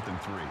up 4th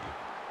and 3.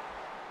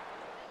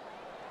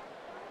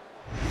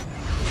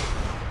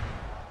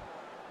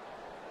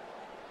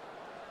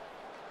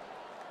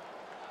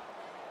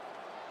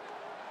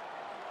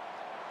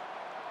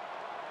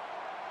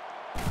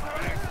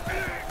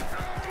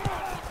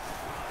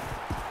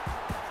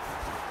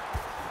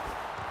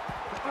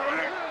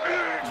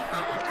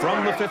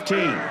 From the 15.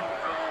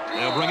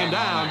 They'll bring him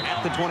down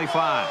at the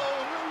 25.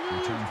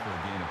 Return for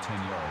a gain of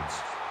 10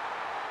 yards.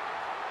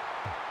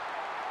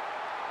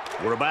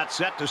 We're about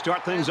set to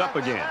start things up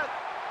again.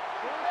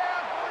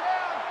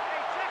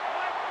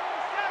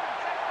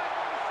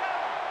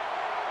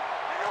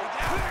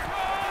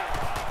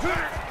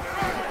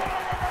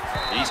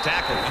 He's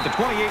tackled at the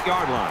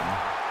 28-yard line.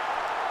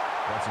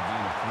 That's a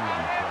gain of 3 on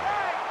the play.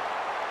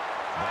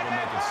 That'll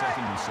make it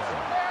 2nd and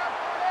 7.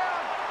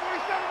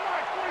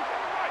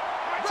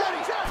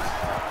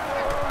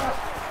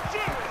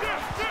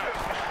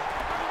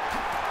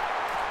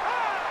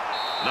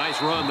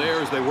 Nice run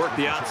there as they work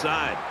the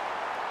outside.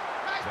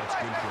 That's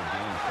good for a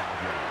gain of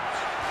 5 yards.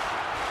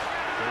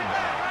 3rd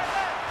down.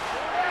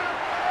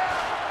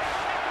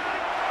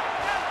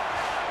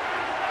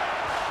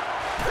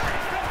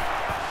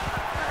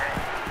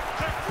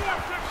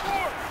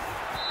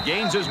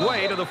 Gains his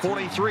way to the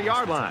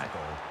 43-yard line.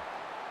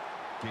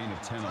 Gain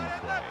of 10 on the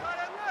play.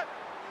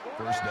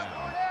 1st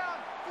down.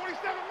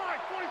 47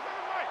 Mike. 47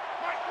 Mike.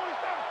 Mike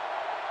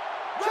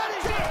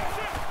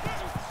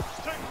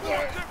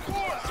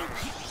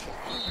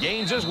 47.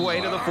 Gains his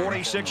way to the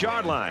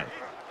 46-yard line.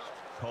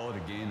 Call it a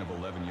gain of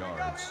 11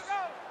 yards.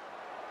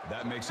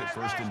 That makes it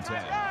 1st and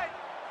 10. 4 down.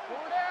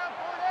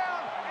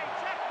 Hey,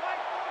 check Mike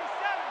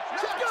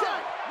 47.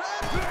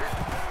 Check.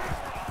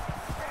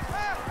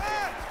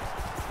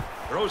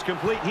 Throws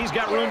complete. He's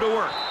got room to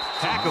work.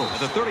 Tackle at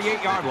the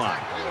 38-yard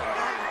line.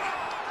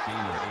 Gain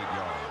of 8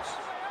 yards.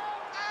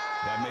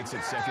 That makes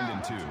it 2nd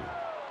and 2.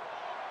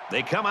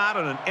 They come out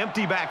in an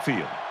empty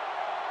backfield.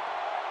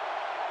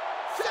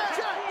 Check.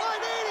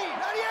 180.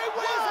 98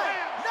 Weasel.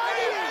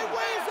 98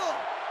 Weasel.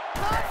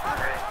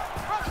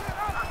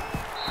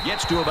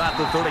 Gets to about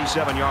the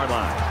 37-yard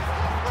line.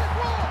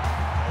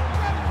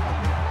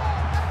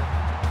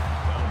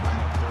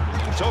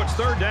 So it's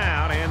 3rd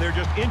down, and they're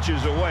just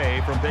inches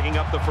away from picking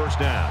up the 1st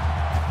down.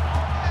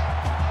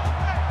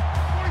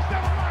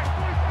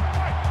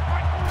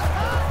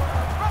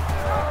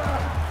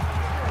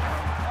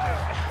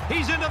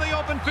 He's into the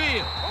open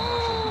field.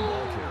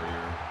 Ball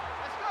carrier.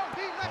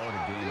 Call it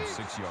a gain of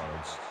 6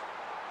 yards.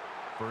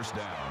 1st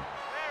down.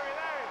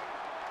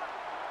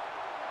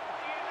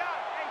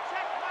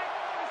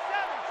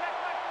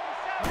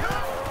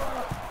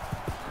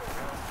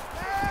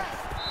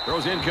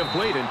 Throws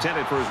incomplete,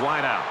 intended for his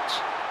wide outs.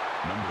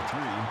 Number 3,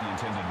 the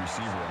intended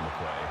receiver on the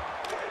play.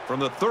 From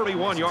the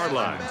 31-yard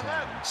line.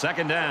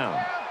 Second down.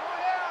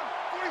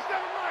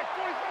 47 Mike,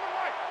 47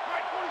 Mike,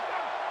 Mike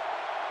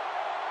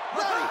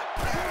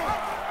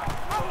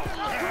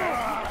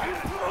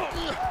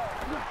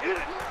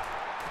 47.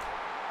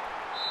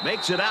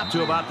 Makes it out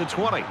to about the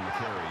 20.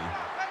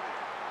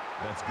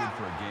 That's good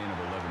for a gain of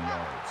 11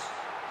 yards.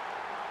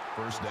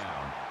 First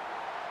down.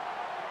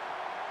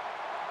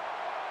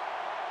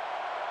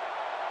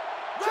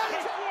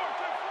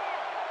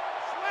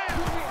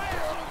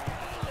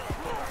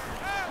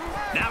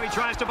 Now he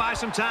tries to buy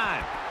some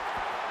time.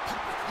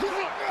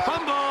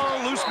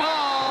 Fumble, loose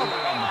ball.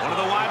 One of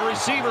the wide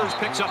receivers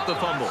picks up the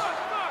fumble.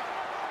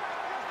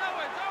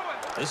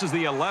 This is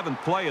the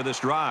 11th play of this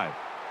drive.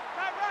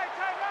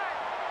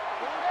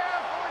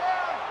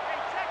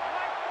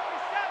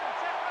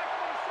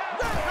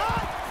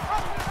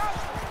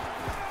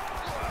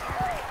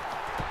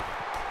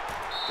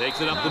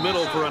 Takes it up the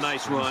middle for a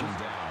nice run.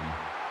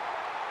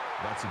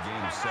 That's a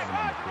gain of 7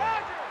 on the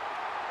play.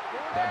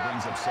 That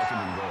brings up second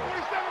and goal.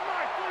 47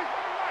 Mike,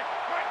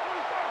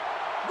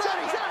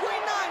 47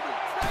 Mike,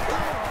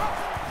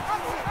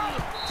 Mike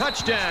 47.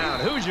 Touchdown,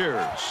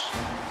 Hoosiers.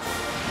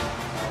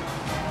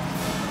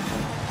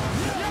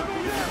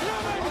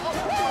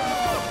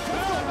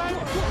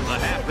 The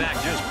halfback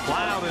just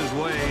plowed his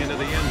way into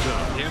the end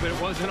zone. Yeah, but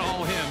it wasn't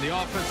all him. The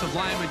offensive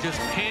lineman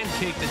just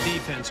pancaked the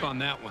defense on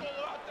that one.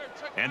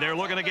 And they're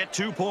looking to get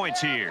 2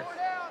 points here.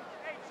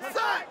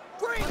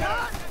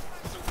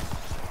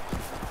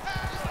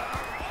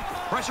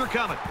 Pressure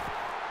coming.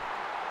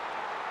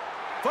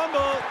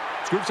 Fumble.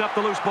 Scoops up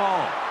the loose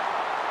ball.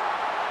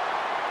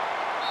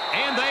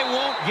 And they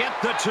won't get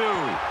the 2.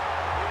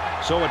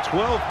 So a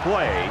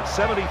 12-play,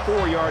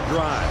 74-yard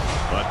drive.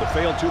 But the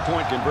failed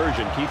 2-point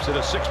conversion keeps it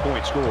a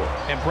 6-point score.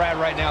 And Brad,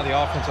 right now, the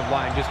offensive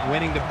line just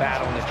winning the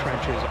battle in the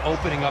trenches,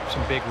 opening up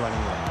some big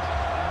running lanes.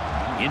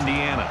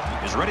 Indiana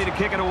is ready to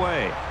kick it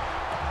away.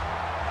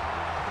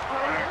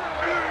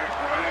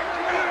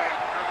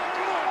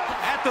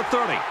 At the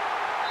 30.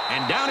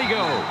 And down he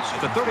goes at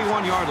the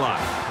 31-yard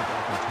line.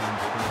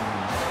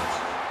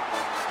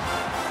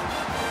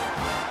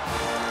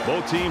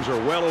 Both teams are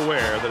well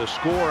aware that a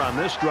score on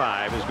this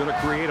drive is going to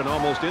create an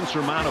almost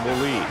insurmountable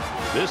lead.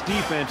 This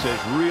defense has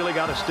really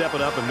got to step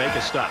it up and make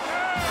a stop.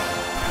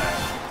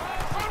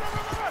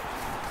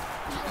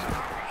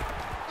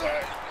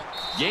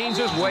 Gains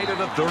his way to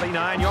the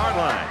 39-yard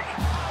line.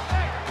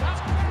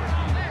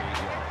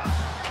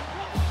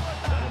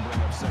 That'll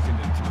bring up second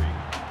and 3.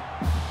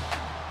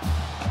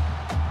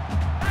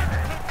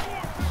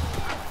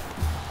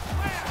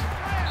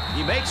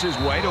 He makes his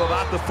way to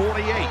about the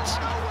 48.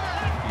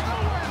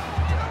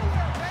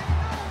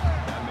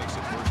 That makes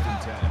it first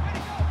and 10.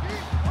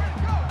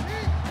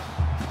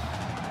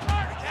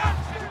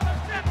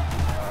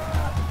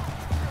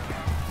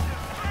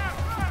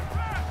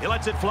 He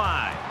lets it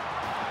fly.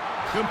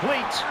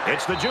 Complete.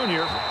 It's the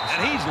junior,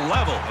 and he's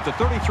level at the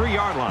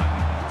 33-yard line.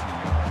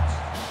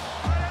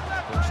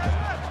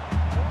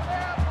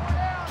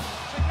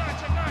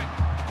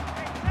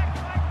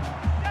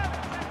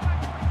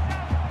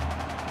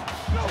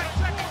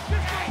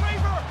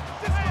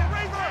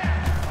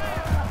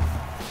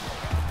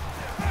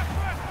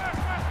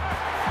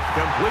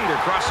 Complete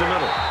across the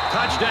middle.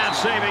 Touchdown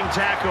saving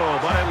tackle,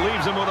 but it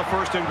leaves him with a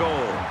first and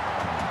goal.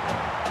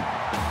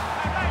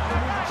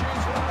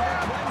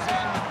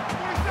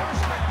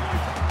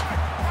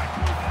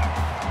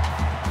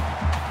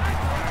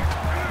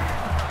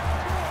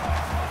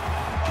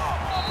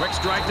 Quick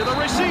strike to the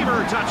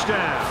receiver.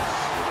 Touchdown.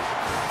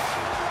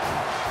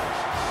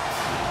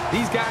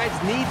 These guys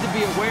need to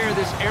be aware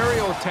this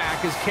aerial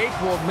attack is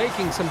capable of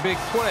making some big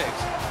plays.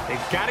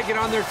 They've got to get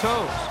on their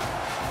toes.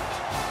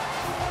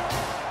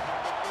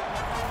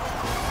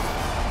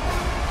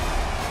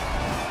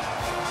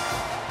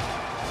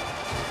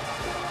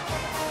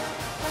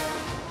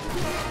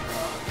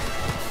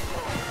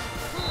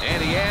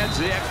 And he adds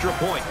the extra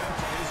point.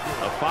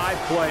 A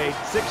 5-play,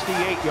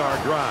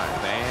 68-yard drive,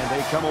 and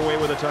they come away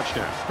with a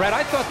touchdown. Brad,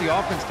 I thought the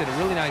offense did a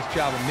really nice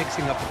job of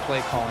mixing up the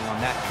play calling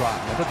on that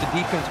drive. I thought the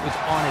defense was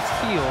on its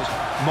heels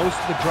most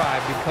of the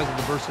drive because of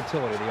the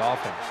versatility of the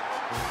offense.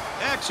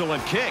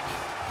 Excellent kick.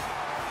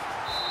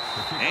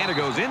 And it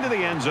goes into the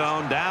end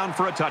zone, down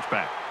for a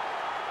touchback.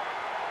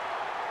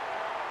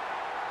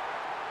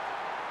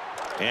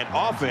 And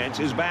offense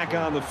is back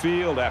on the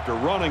field after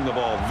running the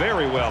ball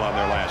very well on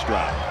their last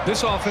drive.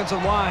 This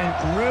offensive line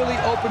really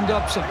opened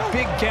up some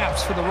big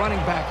gaps for the running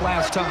back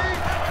last time.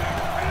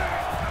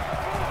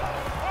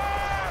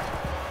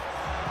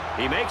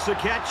 He makes the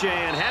catch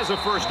and has a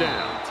first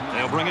down.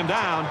 They'll bring him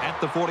down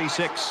at the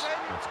 46.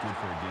 That's good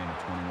for a gain of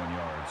 21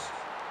 yards.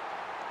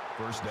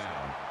 First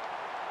down.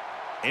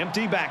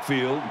 Empty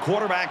backfield,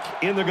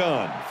 quarterback in the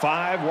gun.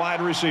 5 wide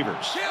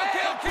receivers.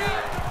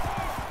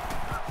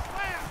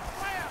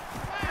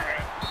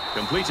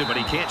 Completes it, but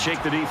he can't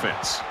shake the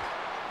defense.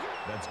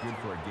 That's good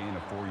for a gain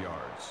of 4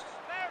 yards.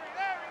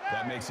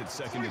 That makes it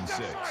second and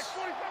 6.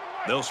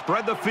 They'll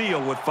spread the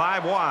field with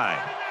 5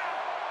 wide.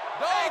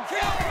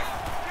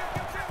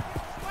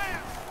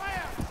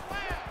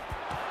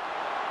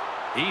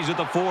 He's at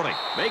the 40.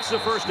 Makes the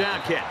first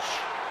down catch.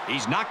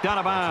 He's knocked out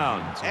of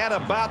bounds at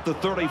about the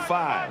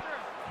 35.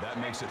 That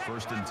makes it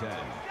 1st and 10.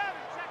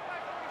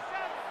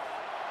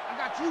 I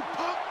got you,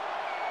 punk.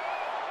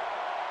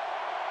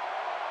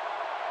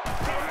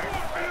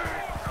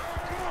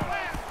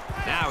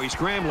 Now he's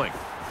scrambling.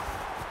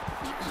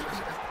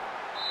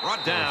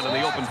 Brought down in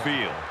the open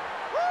field.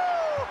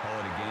 Call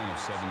it a gain of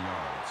 7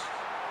 yards.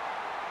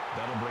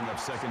 That'll bring up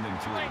 2nd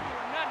and 3.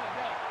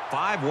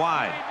 5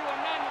 wide.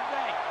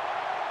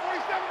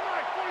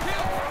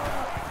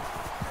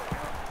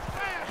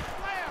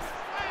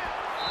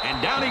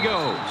 And down he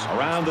goes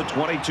around the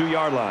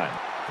 22-yard line.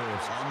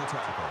 Phillips on the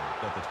tackle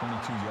at the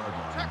 22-yard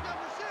line.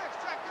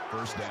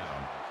 1st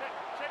down.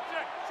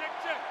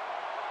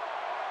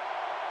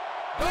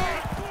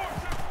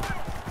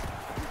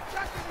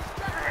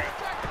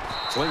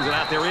 Slings it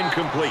out there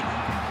incomplete.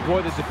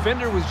 Boy, the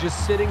defender was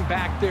just sitting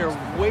back there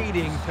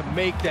waiting to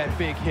make that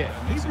big hit.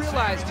 He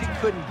realized he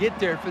couldn't get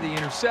there for the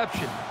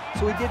interception,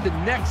 so he did the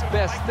next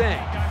best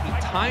thing. He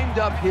timed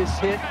up his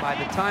hit. By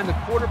the time the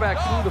quarterback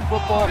threw the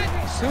football,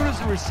 as soon as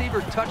the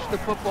receiver touched the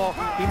football,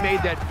 he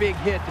made that big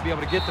hit to be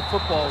able to get the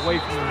football away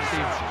from the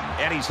receiver.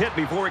 And he's hit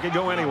before he could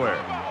go anywhere.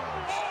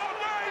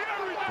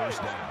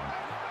 1st down.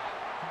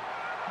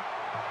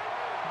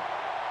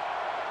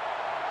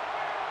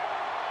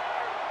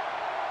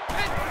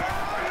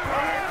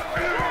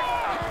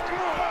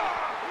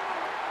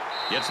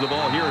 Gets the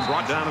ball here and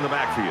brought down in the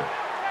backfield.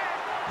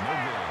 No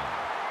gain.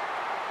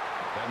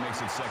 That makes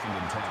it 2nd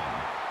and 10.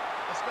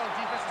 Let's go,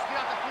 defense. Let's get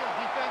out the field,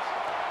 defense.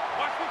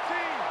 Watch the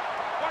team.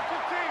 Watch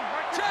the team.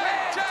 Watch the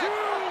team.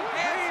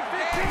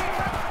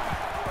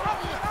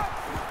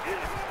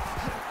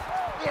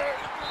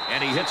 And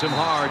he hits him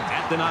hard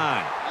at the 9. Gain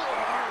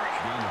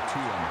of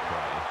 2 on the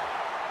play.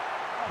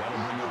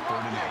 That'll bring up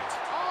 3rd and 8.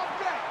 All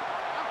day.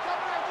 I'm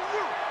coming after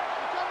you.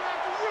 I'm coming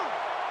after you.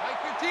 Like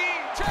your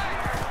team.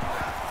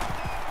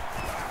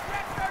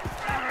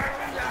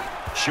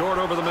 Short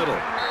over the middle,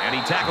 and he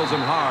tackles him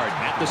hard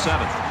at the 7.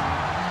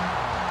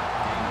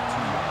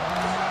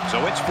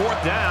 So it's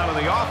 4th down, and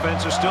the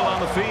offense is still on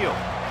the field.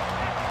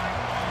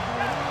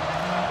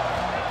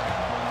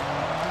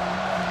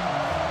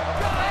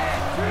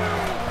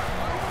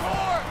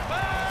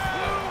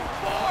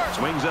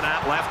 Swings it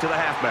out left to the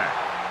halfback.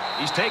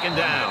 He's taken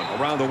down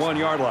around the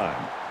 1-yard line.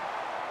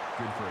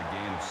 Good for a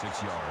gain of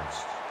 6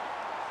 yards.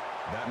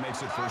 That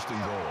makes it 1st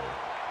and goal.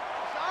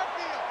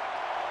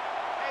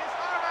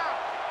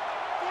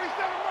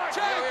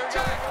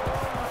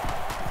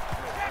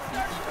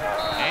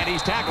 And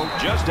he's tackled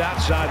just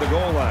outside the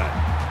goal line.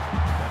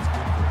 That's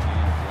good for a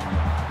gain of 1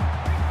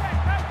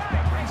 yard.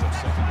 That brings up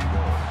 2nd and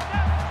goal.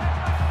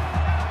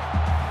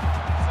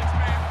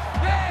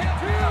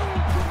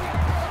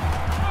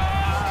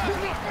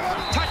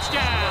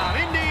 Touchdown,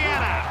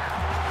 Indiana!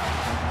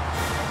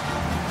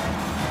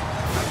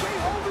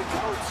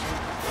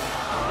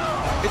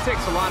 It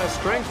takes a lot of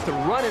strength to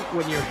run it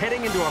when you're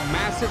heading into a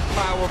massive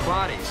pile of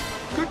bodies.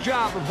 Good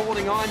job of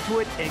holding on to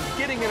it and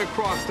getting it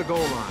across the goal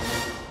line.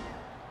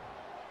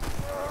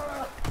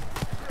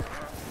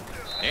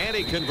 And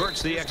he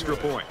converts the extra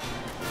point.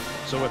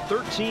 So a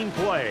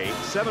 13-play,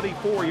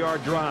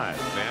 74-yard drive,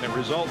 and it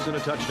results in a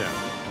touchdown.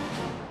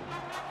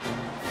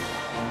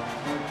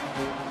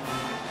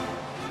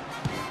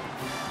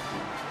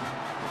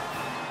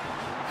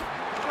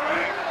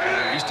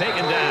 He's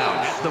taken down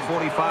at the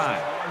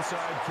 45.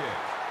 Onside kick.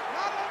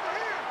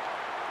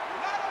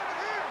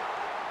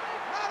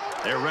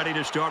 They're ready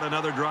to start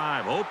another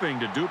drive, hoping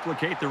to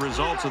duplicate the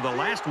results of the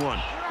last one,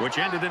 which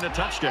ended in a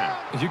touchdown.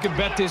 You can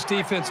bet this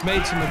defense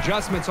made some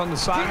adjustments on the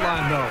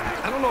sideline, though.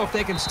 I don't know if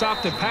they can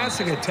stop the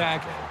passing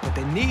attack, but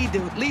they need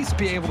to at least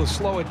be able to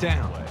slow it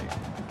down.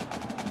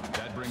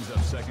 That brings up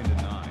 2nd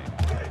and 9.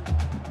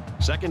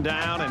 2nd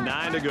down and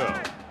 9 to go.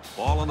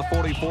 Ball on the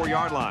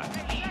 44-yard line.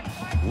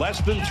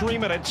 Less than 3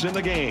 minutes in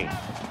the game.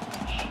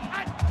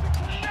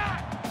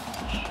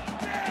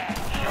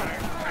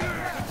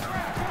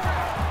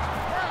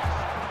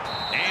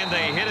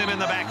 They hit him in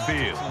the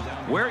backfield.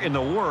 Where in the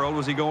world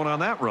was he going on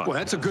that run? Well,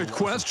 that's a good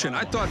question.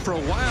 I thought for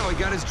a while he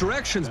got his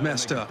directions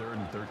messed up. 3rd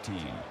and 13.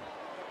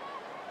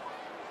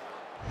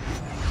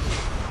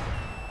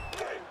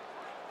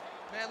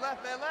 Man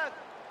left, man left.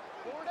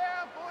 4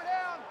 down, 4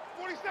 down.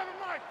 47,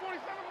 Mike,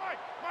 47, Mike.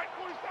 Mike,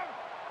 47.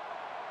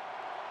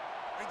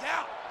 Right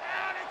down.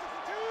 Down,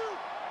 862.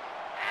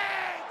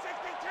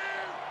 862.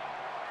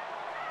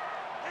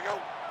 There you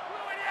go.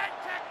 288,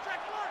 check,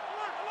 alert,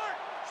 alert, alert.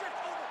 Shift,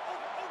 over.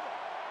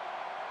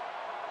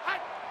 Hot.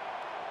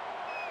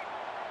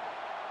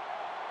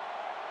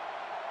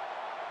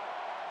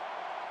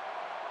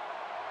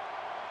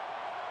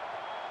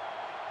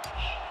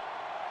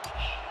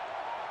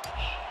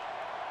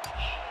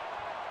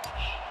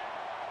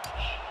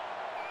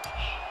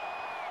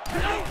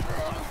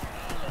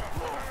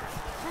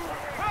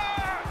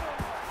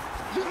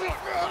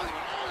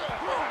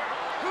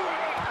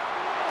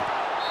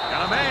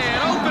 Got a man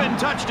open,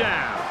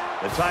 touchdown.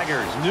 The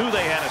Tigers knew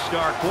they had a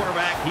star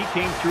quarterback. He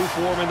came through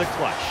for them in the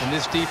clutch. And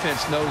this defense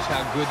knows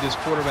how good this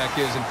quarterback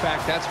is. In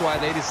fact, that's why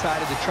they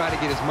decided to try to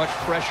get as much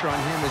pressure on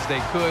him as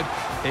they could.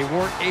 They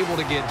weren't able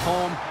to get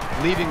home,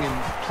 leaving him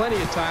plenty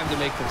of time to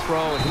make the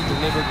throw, and he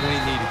delivered when he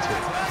needed to.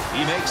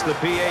 He makes the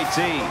PAT.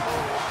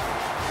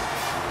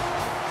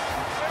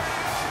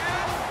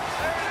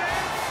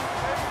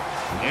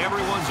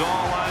 Everyone's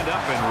all lined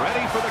up and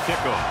ready for the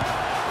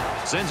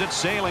kickoff. Sends it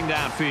sailing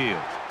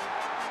downfield.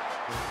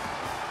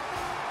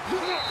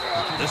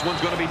 This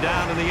one's going to be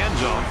down in the end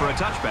zone for a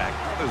touchback.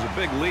 There's a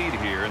big lead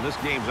here, and this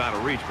game's out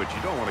of reach, but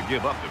you don't want to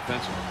give up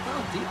defensively.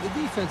 Well, the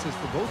defenses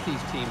for both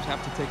these teams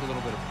have to take a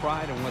little bit of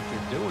pride in what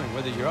they're doing.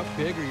 Whether you're up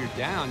big or you're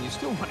down, you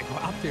still want to go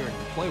out there and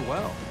play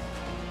well.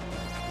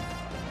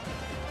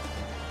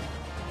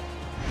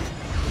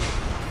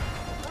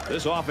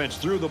 This offense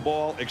threw the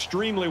ball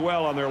extremely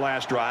well on their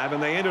last drive,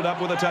 and they ended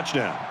up with a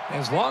touchdown.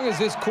 As long as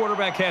this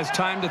quarterback has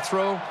time to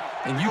throw,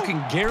 and you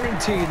can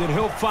guarantee that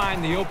he'll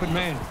find the open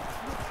man.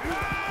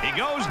 He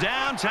goes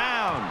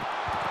downtown.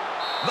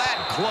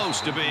 That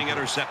close to being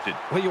intercepted.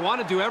 Well, you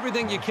want to do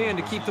everything you can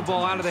to keep the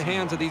ball out of the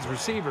hands of these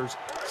receivers,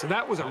 so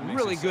that was a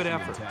really good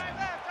effort.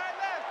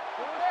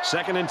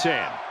 2nd and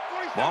 10.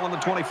 Ball on the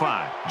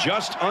 25.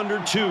 Just under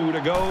 2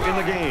 to go in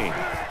the game.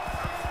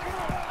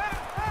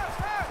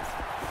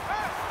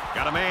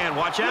 Got a man.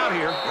 Watch out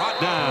here.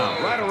 Brought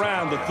down right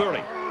around the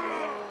 30.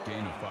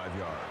 Gain of 5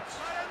 yards.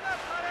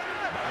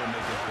 That'll make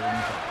it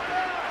 35.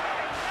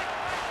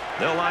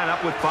 They'll line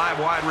up with 5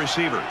 wide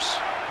receivers.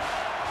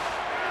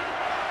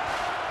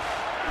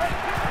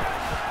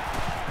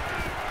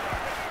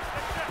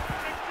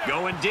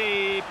 Going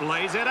deep,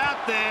 lays it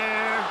out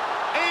there,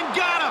 and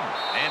got him.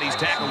 And he's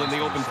tackled in the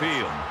open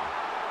field.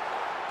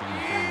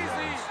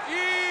 Easy.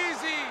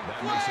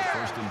 That makes it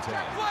 1st and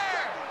 10.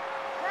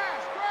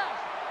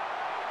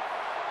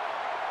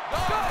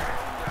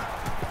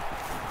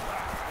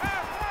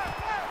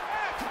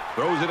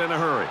 Throws it in a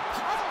hurry.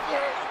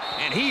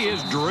 And he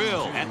is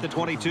drilled at the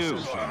 22.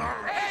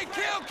 Hey,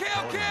 kill.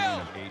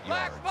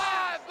 Black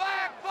 5.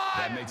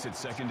 That makes it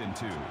 2nd and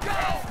 2.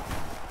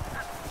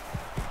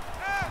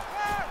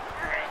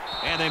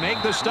 And they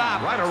make the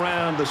stop right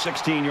around the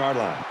 16-yard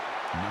line.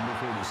 Number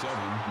 47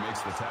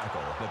 makes the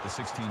tackle at the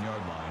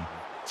 16-yard line.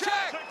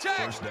 Check.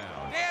 1st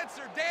down.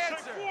 Dancer.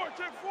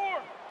 Check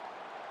 4.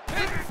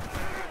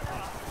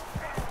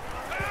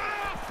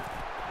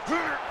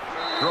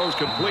 Throws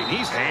complete.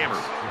 He's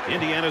hammered.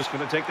 Indiana's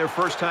going to take their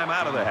first time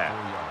out of the half.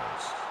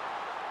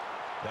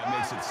 That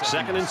makes it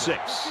 2nd and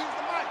 6.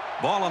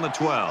 Ball on the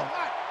 12.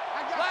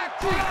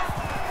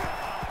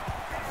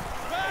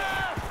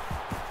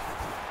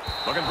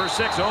 Looking for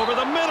 6 over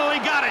the middle. He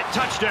got it.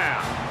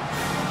 Touchdown.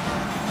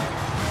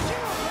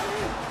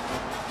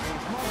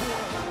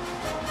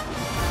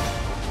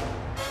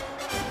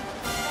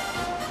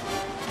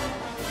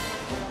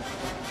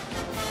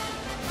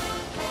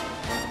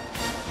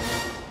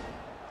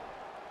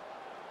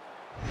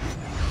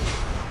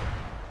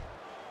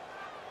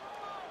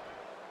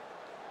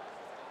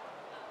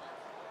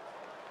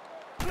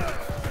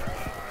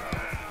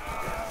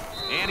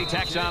 And he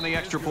tacks on the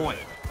extra point.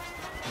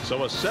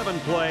 So a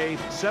 7-play,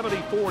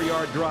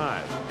 74-yard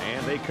drive,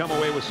 and they come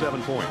away with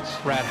 7 points.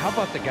 Brad, how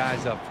about the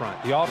guys up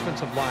front? The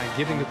offensive line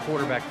giving the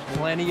quarterback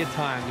plenty of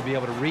time to be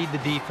able to read the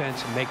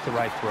defense and make the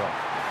right throw.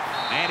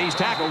 And he's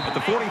tackled at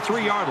the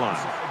 43-yard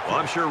line. Well,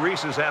 I'm sure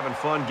Reese is having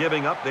fun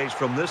giving updates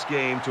from this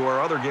game to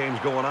our other games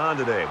going on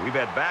today. We've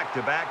had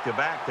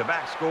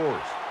back-to-back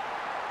scores.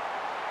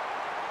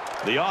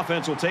 The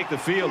offense will take the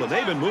field, and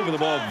they've been moving the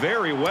ball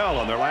very well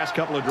on their last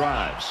couple of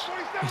drives.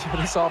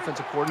 This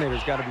offensive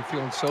coordinator's got to be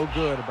feeling so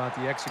good about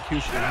the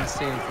execution that he's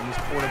seeing from his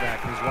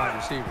quarterback and his wide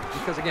receivers.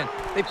 Because, again,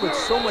 they put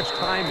so much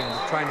time in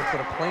trying to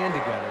put a plan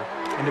together,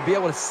 and to be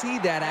able to see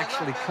that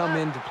actually come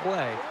into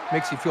play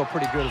makes you feel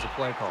pretty good as a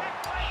play caller.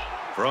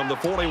 From the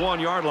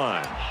 41-yard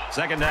line,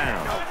 2nd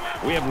down.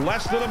 We have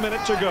less than a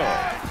minute to go.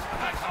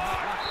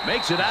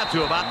 Makes it out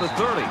to about the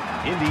 30.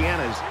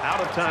 Indiana's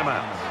out of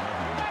timeout.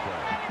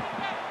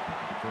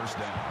 1st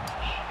down.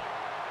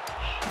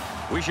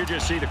 We should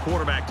just see the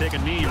quarterback take a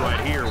knee right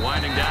here,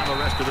 winding down the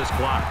rest of this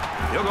clock.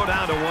 He'll go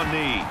down to 1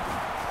 knee.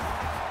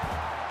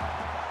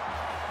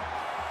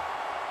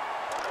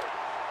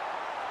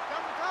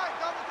 Double tight.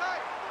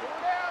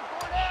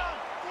 4 down.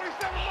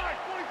 47 Mike.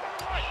 47.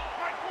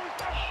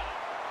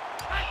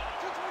 Mike,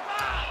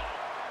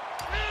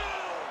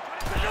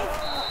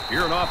 225. If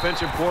you're an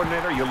offensive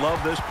coordinator, you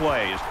love this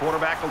play. His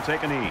quarterback will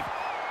take a knee.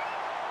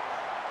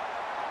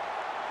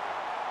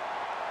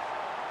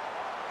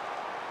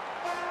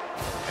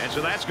 And so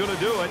that's going to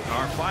do it.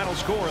 Our final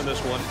score in this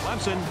one,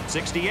 Clemson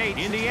 68,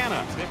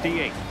 Indiana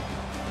 58.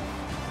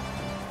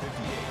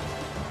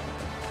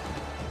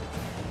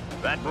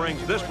 That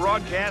brings this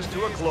broadcast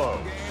to a close.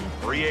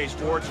 For EA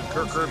Sports and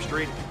Kirk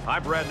Herbstreit,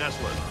 I'm Brad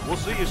Nessler. We'll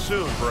see you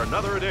soon for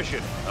another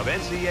edition of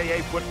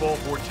NCAA Football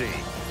 14.